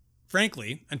 and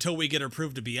frankly, until we get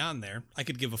approved to be on there, I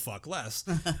could give a fuck less.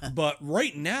 But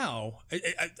right now,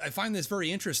 I find this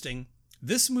very interesting.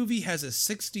 This movie has a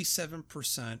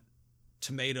 67%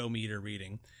 tomato meter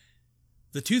reading.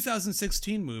 The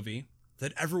 2016 movie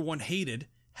that everyone hated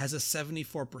has a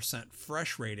 74%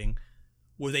 fresh rating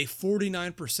with a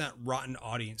 49% rotten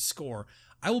audience score.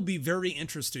 I will be very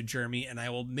interested, Jeremy, and I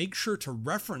will make sure to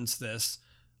reference this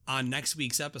on next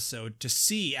week's episode to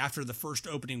see after the first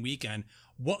opening weekend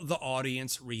what the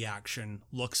audience reaction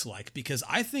looks like, because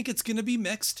I think it's going to be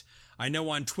mixed. I know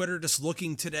on Twitter, just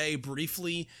looking today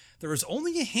briefly, there was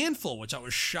only a handful, which I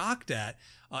was shocked at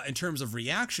in terms of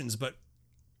reactions, but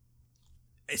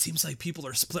it seems like people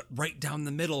are split right down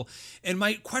the middle. And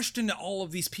my question to all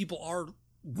of these people are,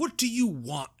 what do you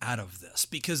want out of this?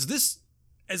 Because this,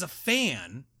 as a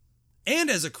fan and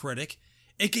as a critic,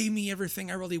 it gave me everything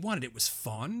I really wanted. It was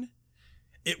fun.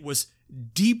 It was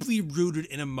deeply rooted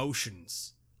in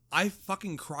emotions. I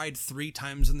fucking cried 3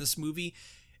 times in this movie.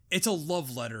 It's a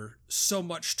love letter so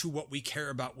much to what we care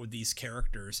about with these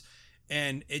characters.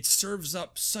 And it serves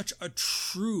up such a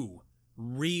true,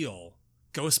 real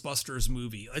Ghostbusters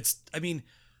movie.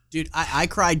 Dude, I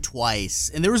cried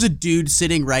twice, and there was a dude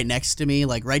sitting right next to me,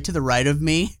 like right to the right of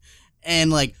me,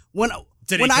 and like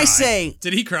did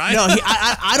he cry? No,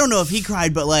 I don't know if he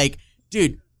cried, but like,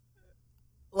 dude,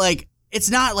 like it's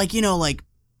not like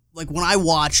like when I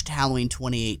watched Halloween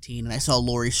 2018 and I saw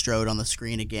Laurie Strode on the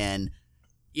screen again,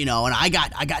 and I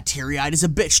got teary-eyed as a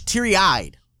bitch,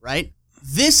 teary-eyed, right?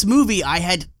 This movie, I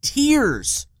had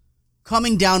tears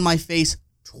coming down my face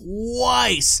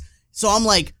twice. So I'm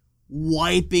like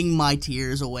wiping my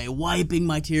tears away. And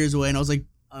I was like,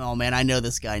 oh man, I know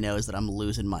this guy knows that I'm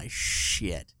losing my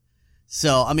shit.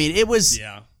 So, I mean, it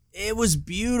was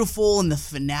beautiful, and the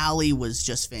finale was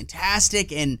just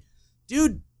fantastic. And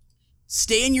dude,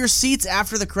 stay in your seats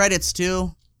after the credits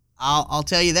too. I'll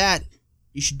tell you that.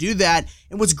 You should do that.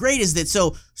 And what's great is that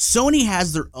Sony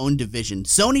has their own division.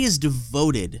 Sony is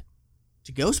devoted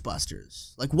to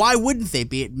Ghostbusters. Like, why wouldn't they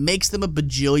be? It makes them $1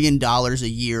 bajillion a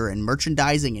year in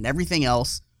merchandising and everything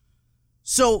else.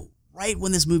 So, right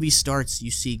when this movie starts,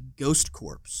 you see Ghost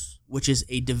Corps, which is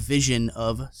a division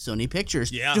of Sony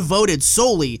Pictures, devoted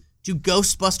solely to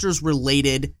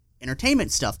Ghostbusters-related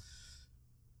entertainment stuff.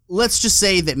 Let's just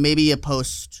say that maybe a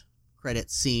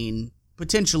post-credit scene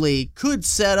potentially could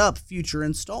set up future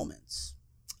installments.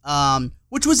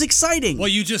 Which was exciting. Well,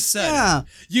 you just said it.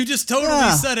 You just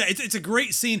totally said it. It's a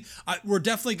great scene. We're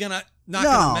definitely not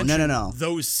gonna mention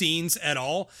those scenes at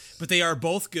all, but they are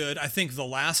both good. I think the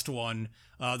last one,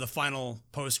 the final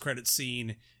post-credit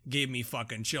scene, gave me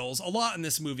fucking chills. A lot in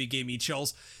this movie gave me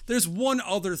chills. There's one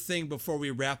other thing before we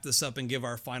wrap this up and give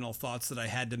our final thoughts that I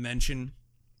had to mention.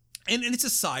 And it's a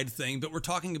side thing, but we're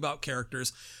talking about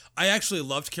characters. I actually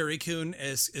loved Carrie Coon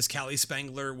as Callie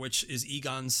Spengler, which is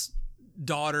Egon's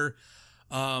daughter.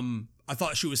 I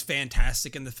thought she was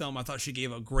fantastic in the film. I thought she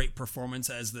gave a great performance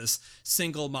as this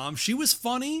single mom. She was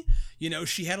funny.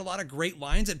 She had a lot of great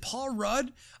lines. And Paul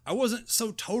Rudd, I wasn't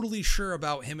so totally sure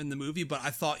about him in the movie, but I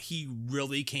thought he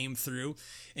really came through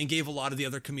and gave a lot of the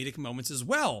other comedic moments as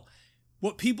well.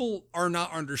 What people are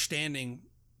not understanding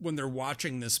when they're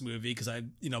watching this movie, because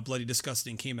Bloody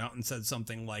Disgusting came out and said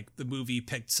something like the movie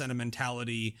picked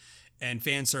sentimentality and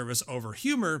fan service over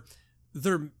humor,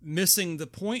 they're missing the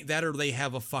point, that or they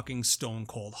have a fucking stone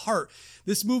cold heart.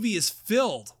 This movie is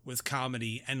filled with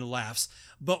comedy and laughs,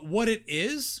 but what it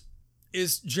is,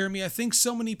 Jeremy, I think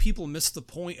so many people miss the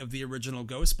point of the original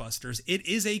Ghostbusters. It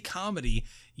is a comedy,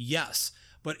 yes,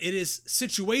 but it is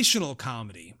situational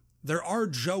comedy. There are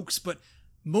jokes, but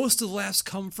most of the laughs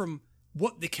come from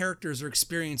what the characters are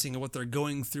experiencing and what they're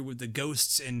going through with the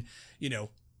ghosts and,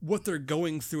 what they're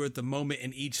going through at the moment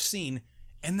in each scene.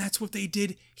 And that's what they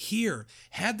did here.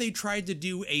 Had they tried to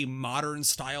do a modern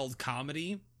styled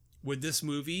comedy with this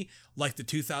movie, like the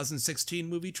 2016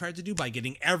 movie tried to do by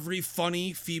getting every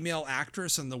funny female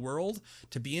actress in the world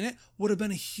to be in it, would have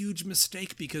been a huge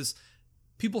mistake, because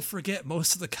people forget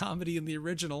most of the comedy in the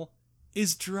original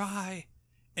is dry.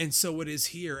 And so it is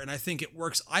here. And I think it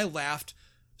works. I laughed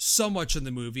so much in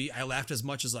the movie. I laughed as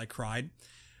much as I cried.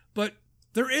 But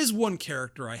there is one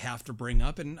character I have to bring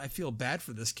up, and I feel bad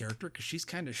for this character because she's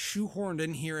kind of shoehorned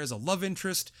in here as a love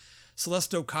interest.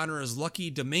 Celeste O'Connor as Lucky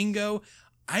Domingo.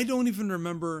 I don't even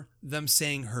remember them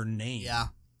saying her name. Yeah.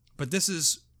 But this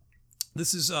is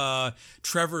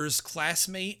Trevor's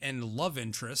classmate and love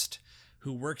interest,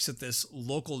 who works at this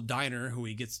local diner, who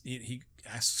he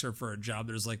asks her for a job.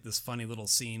 There's like this funny little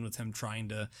scene with him trying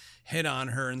to hit on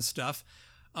her and stuff.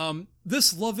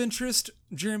 This love interest,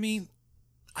 Jeremy,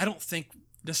 I don't think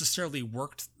necessarily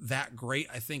worked that great.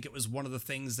 I think it was one of the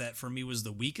things that for me was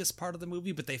the weakest part of the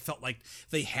movie, but they felt like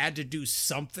they had to do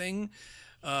something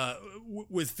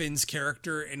with Finn's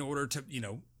character in order to,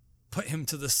 put him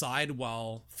to the side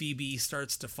while Phoebe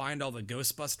starts to find all the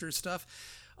Ghostbusters stuff.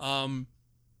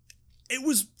 It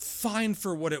was fine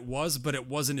for what it was, but it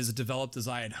wasn't as developed as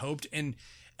I had hoped. And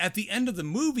at the end of the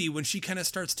movie, when she kind of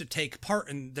starts to take part,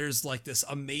 and there's like this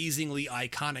amazingly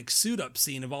iconic suit up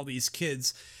scene of all these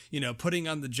kids, putting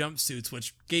on the jumpsuits,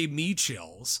 which gave me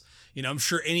chills. I'm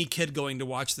sure any kid going to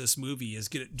watch this movie is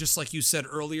just like you said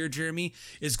earlier, Jeremy,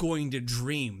 is going to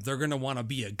dream. They're going to want to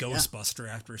be a Ghostbuster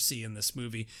after seeing this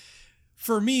movie.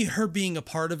 For me, her being a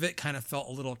part of it kind of felt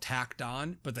a little tacked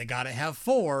on, but they got to have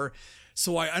 4.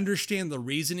 So I understand the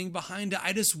reasoning behind it.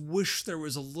 I just wish there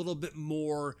was a little bit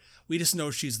more. We just know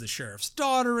she's the sheriff's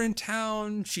daughter in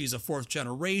town. She's a 4th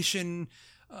generation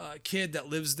kid that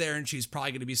lives there, and she's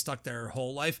probably going to be stuck there her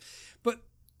whole life. But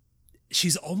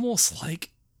she's almost like,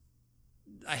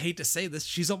 I hate to say this,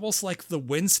 she's almost like the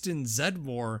Winston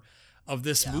Zeddemore of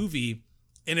this movie.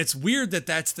 And it's weird that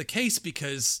that's the case,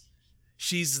 because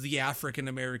she's the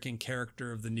African-American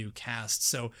character of the new cast.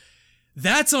 So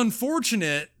that's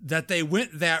unfortunate that they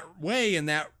went that way and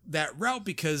that route,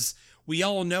 because we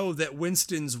all know that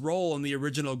Winston's role in the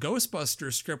original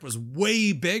Ghostbusters script was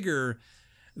way bigger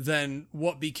than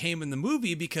what became in the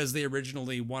movie, because they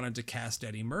originally wanted to cast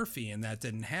Eddie Murphy, and that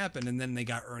didn't happen. And then they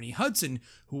got Ernie Hudson,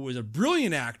 who was a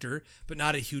brilliant actor, but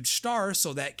not a huge star.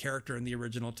 So that character in the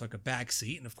original took a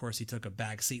backseat. And of course, he took a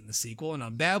backseat in the sequel, and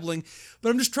I'm babbling, but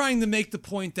I'm just trying to make the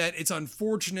point that it's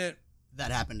unfortunate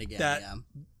that happened again.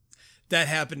 That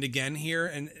happened again here.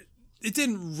 And it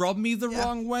didn't rub me the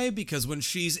wrong way, because when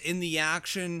she's in the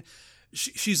action,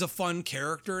 she's a fun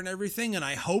character and everything. And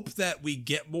I hope that we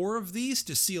get more of these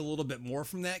to see a little bit more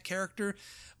from that character.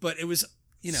 But it was,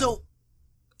 So,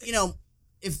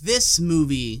 if this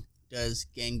movie does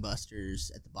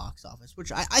gangbusters at the box office,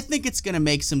 which I think it's going to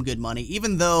make some good money,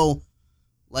 even though,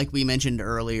 like we mentioned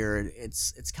earlier,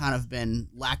 it's kind of been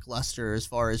lackluster as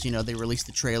far as, they released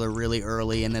the trailer really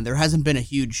early, and then there hasn't been a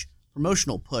huge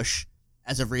promotional push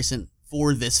as of recent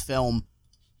for this film.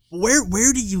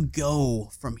 Where do you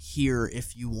go from here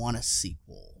if you want a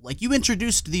sequel? Like, you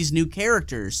introduced these new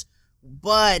characters,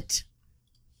 but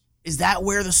is that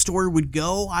where the story would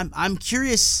go? I'm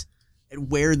curious at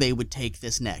where they would take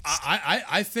this next.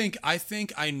 I think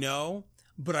I know,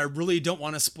 but I really don't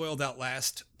want to spoil that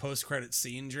last post-credit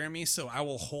scene, Jeremy, so I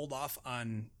will hold off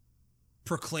on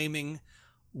proclaiming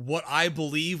what I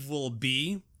believe will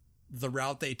be the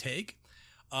route they take.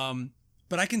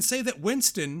 But I can say that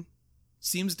Winston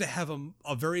seems to have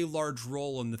a very large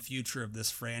role in the future of this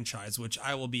franchise, which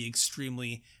I will be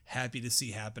extremely happy to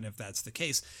see happen if that's the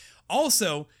case.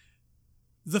 Also,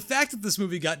 the fact that this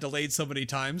movie got delayed so many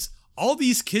times, all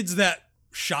these kids that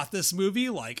shot this movie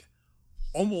like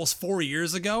almost 4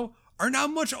 years ago are now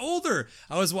much older.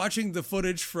 I was watching the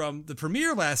footage from the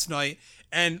premiere last night,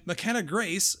 and McKenna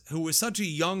Grace, who was such a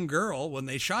young girl when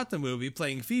they shot the movie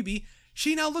playing Phoebe,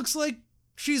 she now looks like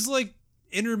she's like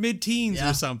in her mid-teens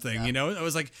or something, It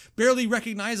was like barely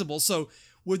recognizable. So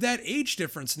with that age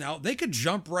difference now, they could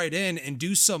jump right in and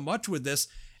do so much with this.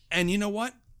 And you know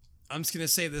what? I'm just going to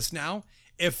say this now.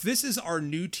 If this is our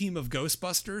new team of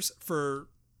Ghostbusters for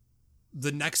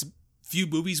the next few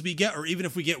movies we get, or even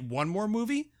if we get one more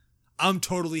movie, I'm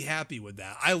totally happy with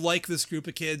that. I like this group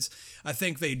of kids. I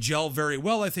think they gel very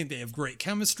well. I think they have great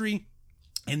chemistry.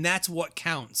 And that's what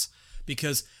counts,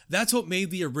 because that's what made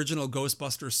the original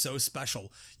Ghostbusters so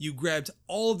special. You grabbed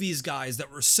all of these guys that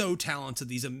were so talented,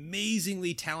 these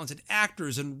amazingly talented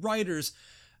actors and writers.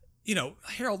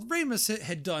 Harold Ramis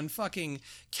had done fucking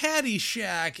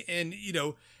Caddyshack, and,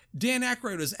 Dan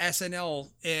Aykroyd was SNL,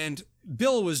 and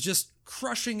Bill was just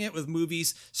crushing it with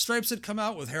movies. Stripes had come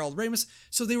out with Harold Ramis.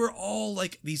 So they were all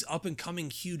like these up and coming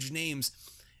huge names.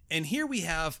 And here we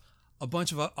have a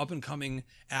bunch of up and coming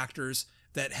actors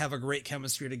that have a great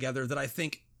chemistry together that I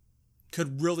think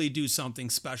could really do something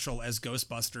special as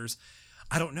Ghostbusters.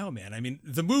 I don't know, man. I mean,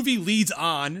 the movie leads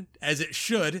on, as it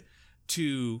should,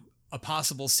 to a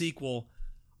possible sequel.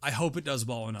 I hope it does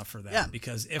well enough for that. Yeah.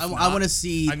 Because if I want to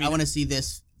see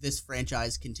this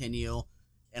franchise continue,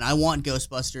 and I want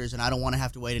Ghostbusters, and I don't want to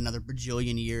have to wait another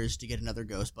bajillion years to get another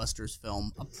Ghostbusters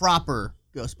film, a proper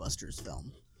Ghostbusters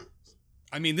film.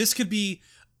 I mean, this could be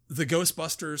the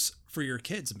Ghostbusters for your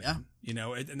kids, man. Yeah. You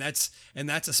know, and that's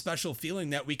a special feeling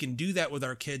that we can do that with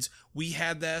our kids. We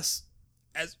had this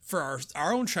as for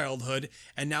our own childhood,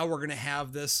 and now we're going to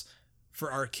have this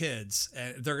for our kids,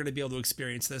 and they're going to be able to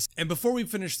experience this. And before we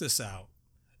finish this out,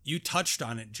 you touched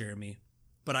on it, Jeremy,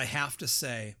 but I have to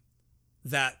say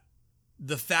that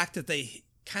the fact that they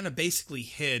kind of basically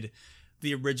hid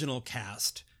the original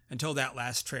cast until that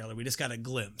last trailer, we just got a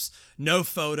glimpse. No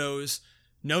photos,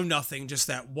 no nothing, just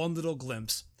that one little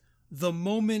glimpse. The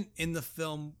moment in the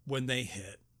film when they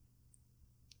hit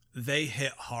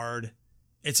hard.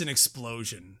 It's an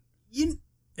explosion.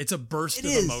 It's a burst of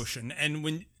emotion. And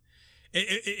when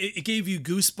it gave you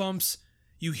goosebumps,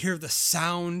 you hear the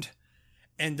sound,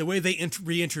 and the way they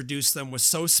reintroduced them was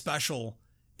so special.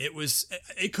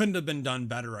 It couldn't have been done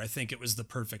better. I think it was the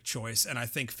perfect choice. And I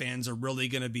think fans are really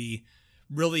going to be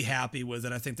really happy with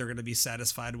it. I think they're going to be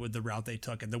satisfied with the route they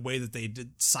took and the way that they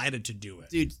decided to do it.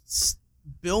 Dude,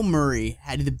 Bill Murray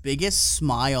had the biggest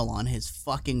smile on his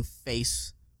fucking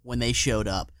face when they showed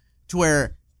up. To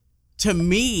where, to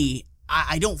me,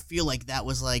 I don't feel like that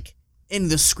was like in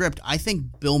the script. I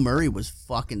think Bill Murray was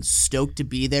fucking stoked to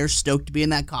be there, stoked to be in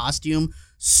that costume,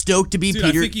 stoked to be Peter.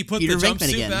 I think he put Peter the Venkman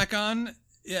jumpsuit again. back on.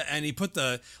 Yeah, and he put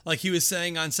like he was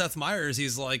saying on Seth Meyers,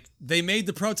 he's like, they made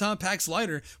the proton packs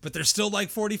lighter, but they're still like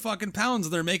 40 fucking pounds,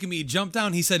 and they're making me jump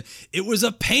down. He said, it was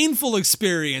a painful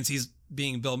experience. He's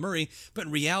being Bill Murray, but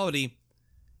in reality,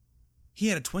 he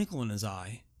had a twinkle in his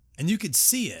eye. And you could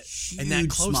see it. Huge and that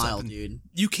close smile, up. dude.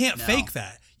 You can't fake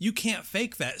that. You can't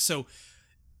fake that. So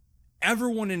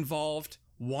everyone involved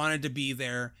wanted to be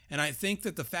there. And I think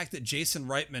that the fact that Jason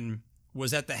Reitman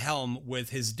was at the helm with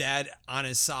his dad on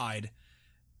his side,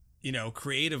 you know,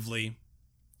 creatively,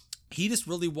 he just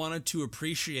really wanted to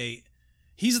appreciate.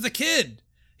 He's the kid.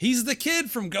 He's the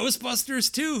kid from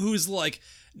Ghostbusters 2 who's like,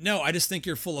 no, I just think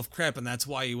you're full of crap and that's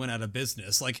why you went out of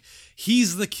business. Like,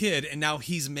 he's the kid, and now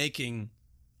he's making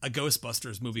a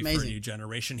Ghostbusters movie for a new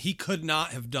generation. He could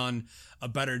not have done a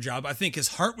better job. I think his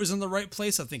heart was in the right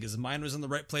place. I think his mind was in the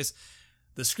right place.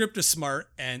 The script is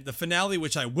smart, and the finale,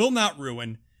 which I will not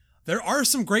ruin, there are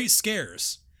some great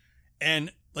scares.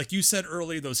 And like you said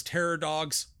earlier, those terror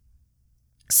dogs,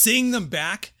 seeing them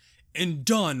back and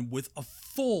done with a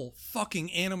full fucking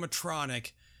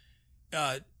animatronic,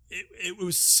 it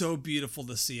was so beautiful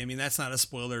to see. I mean, that's not a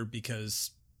spoiler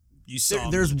because you saw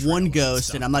there's one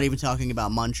ghost, and I'm not even talking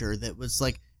about Muncher, that was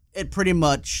like, it pretty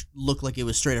much looked like it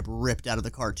was straight up ripped out of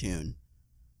the cartoon.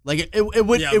 Like it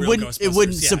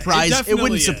wouldn't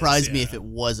surprise me if it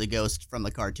was a ghost from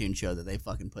the cartoon show that they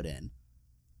fucking put in.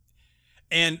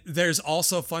 And there's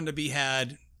also fun to be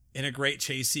had in a great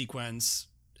chase sequence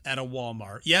at a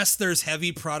Walmart. Yes, there's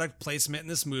heavy product placement in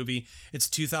this movie. It's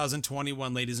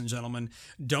 2021, ladies and gentlemen.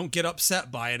 Don't get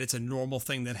upset by it. It's a normal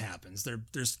thing that happens.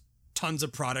 There's tons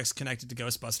of products connected to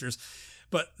Ghostbusters,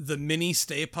 but the mini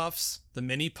Stay Puffs, the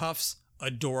mini puffs,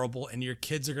 adorable, and your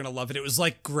kids are going to love it. It was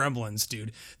like Gremlins,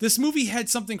 dude. This movie had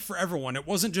something for everyone. It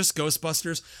wasn't just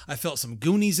Ghostbusters. I felt some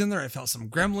Goonies in there. I felt some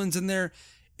Gremlins in there.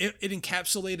 It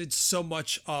encapsulated so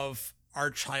much of our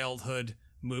childhood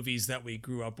movies that we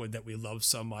grew up with, that we love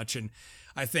so much. And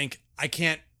I think I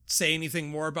can't say anything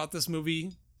more about this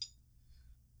movie.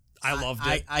 I loved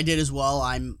it. I did as well.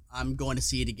 I'm going to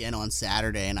see it again on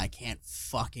Saturday, and I can't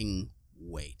fucking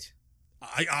wait.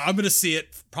 I'm going to see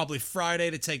it probably Friday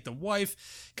to take the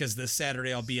wife, because this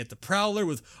Saturday I'll be at the Prowler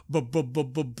with Brady.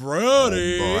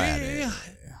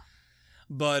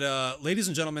 But ladies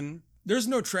and gentlemen, there's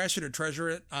no trash it or treasure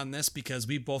it on this, because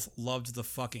we both loved the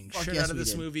fucking shit out of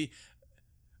this movie.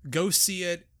 Go see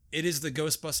it. It is the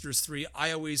Ghostbusters 3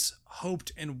 I always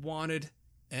hoped and wanted,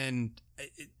 and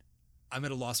I'm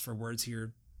at a loss for words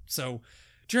here. So,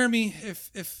 Jeremy,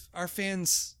 if our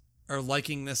fans are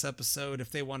liking this episode,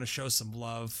 if they want to show some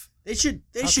love, they should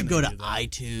go to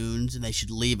iTunes, and they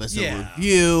should leave us a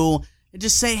review and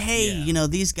just say, hey, you know,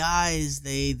 these guys,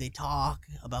 they talk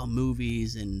about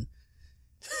movies, and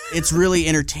it's really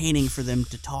entertaining for them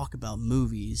to talk about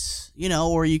movies, you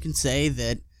know. Or you can say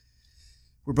that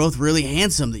we're both really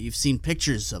handsome, that you've seen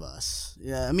pictures of us.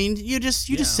 Yeah, I mean, you just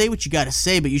say what you got to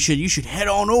say, but you should head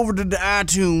on over to the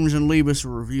iTunes and leave us a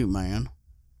review, man.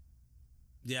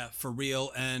 Yeah, for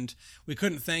real. And we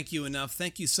couldn't thank you enough.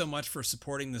 Thank you so much for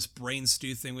supporting this Brain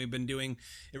Stew thing we've been doing.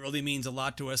 It really means a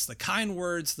lot to us. The kind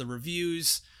words, the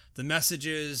reviews, the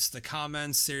messages, the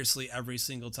comments. Seriously, every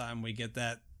single time we get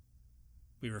that,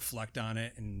 we reflect on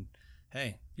it. And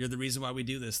hey, you're the reason why we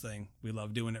do this thing. We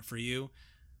love doing it for you.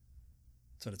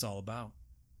 That's what it's all about.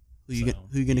 Who you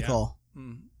going to call?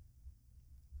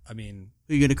 I mean...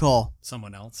 Who you going to call?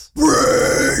 Someone else.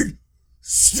 Brain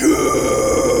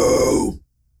Stew!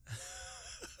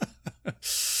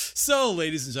 So,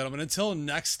 ladies and gentlemen, until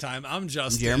next time, I'm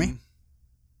Justin. I'm Jeremy.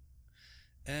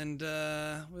 And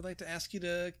we'd like to ask you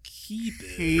to keep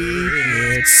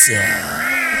it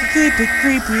Keep it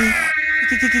creepy.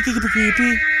 Keep it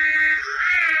creepy.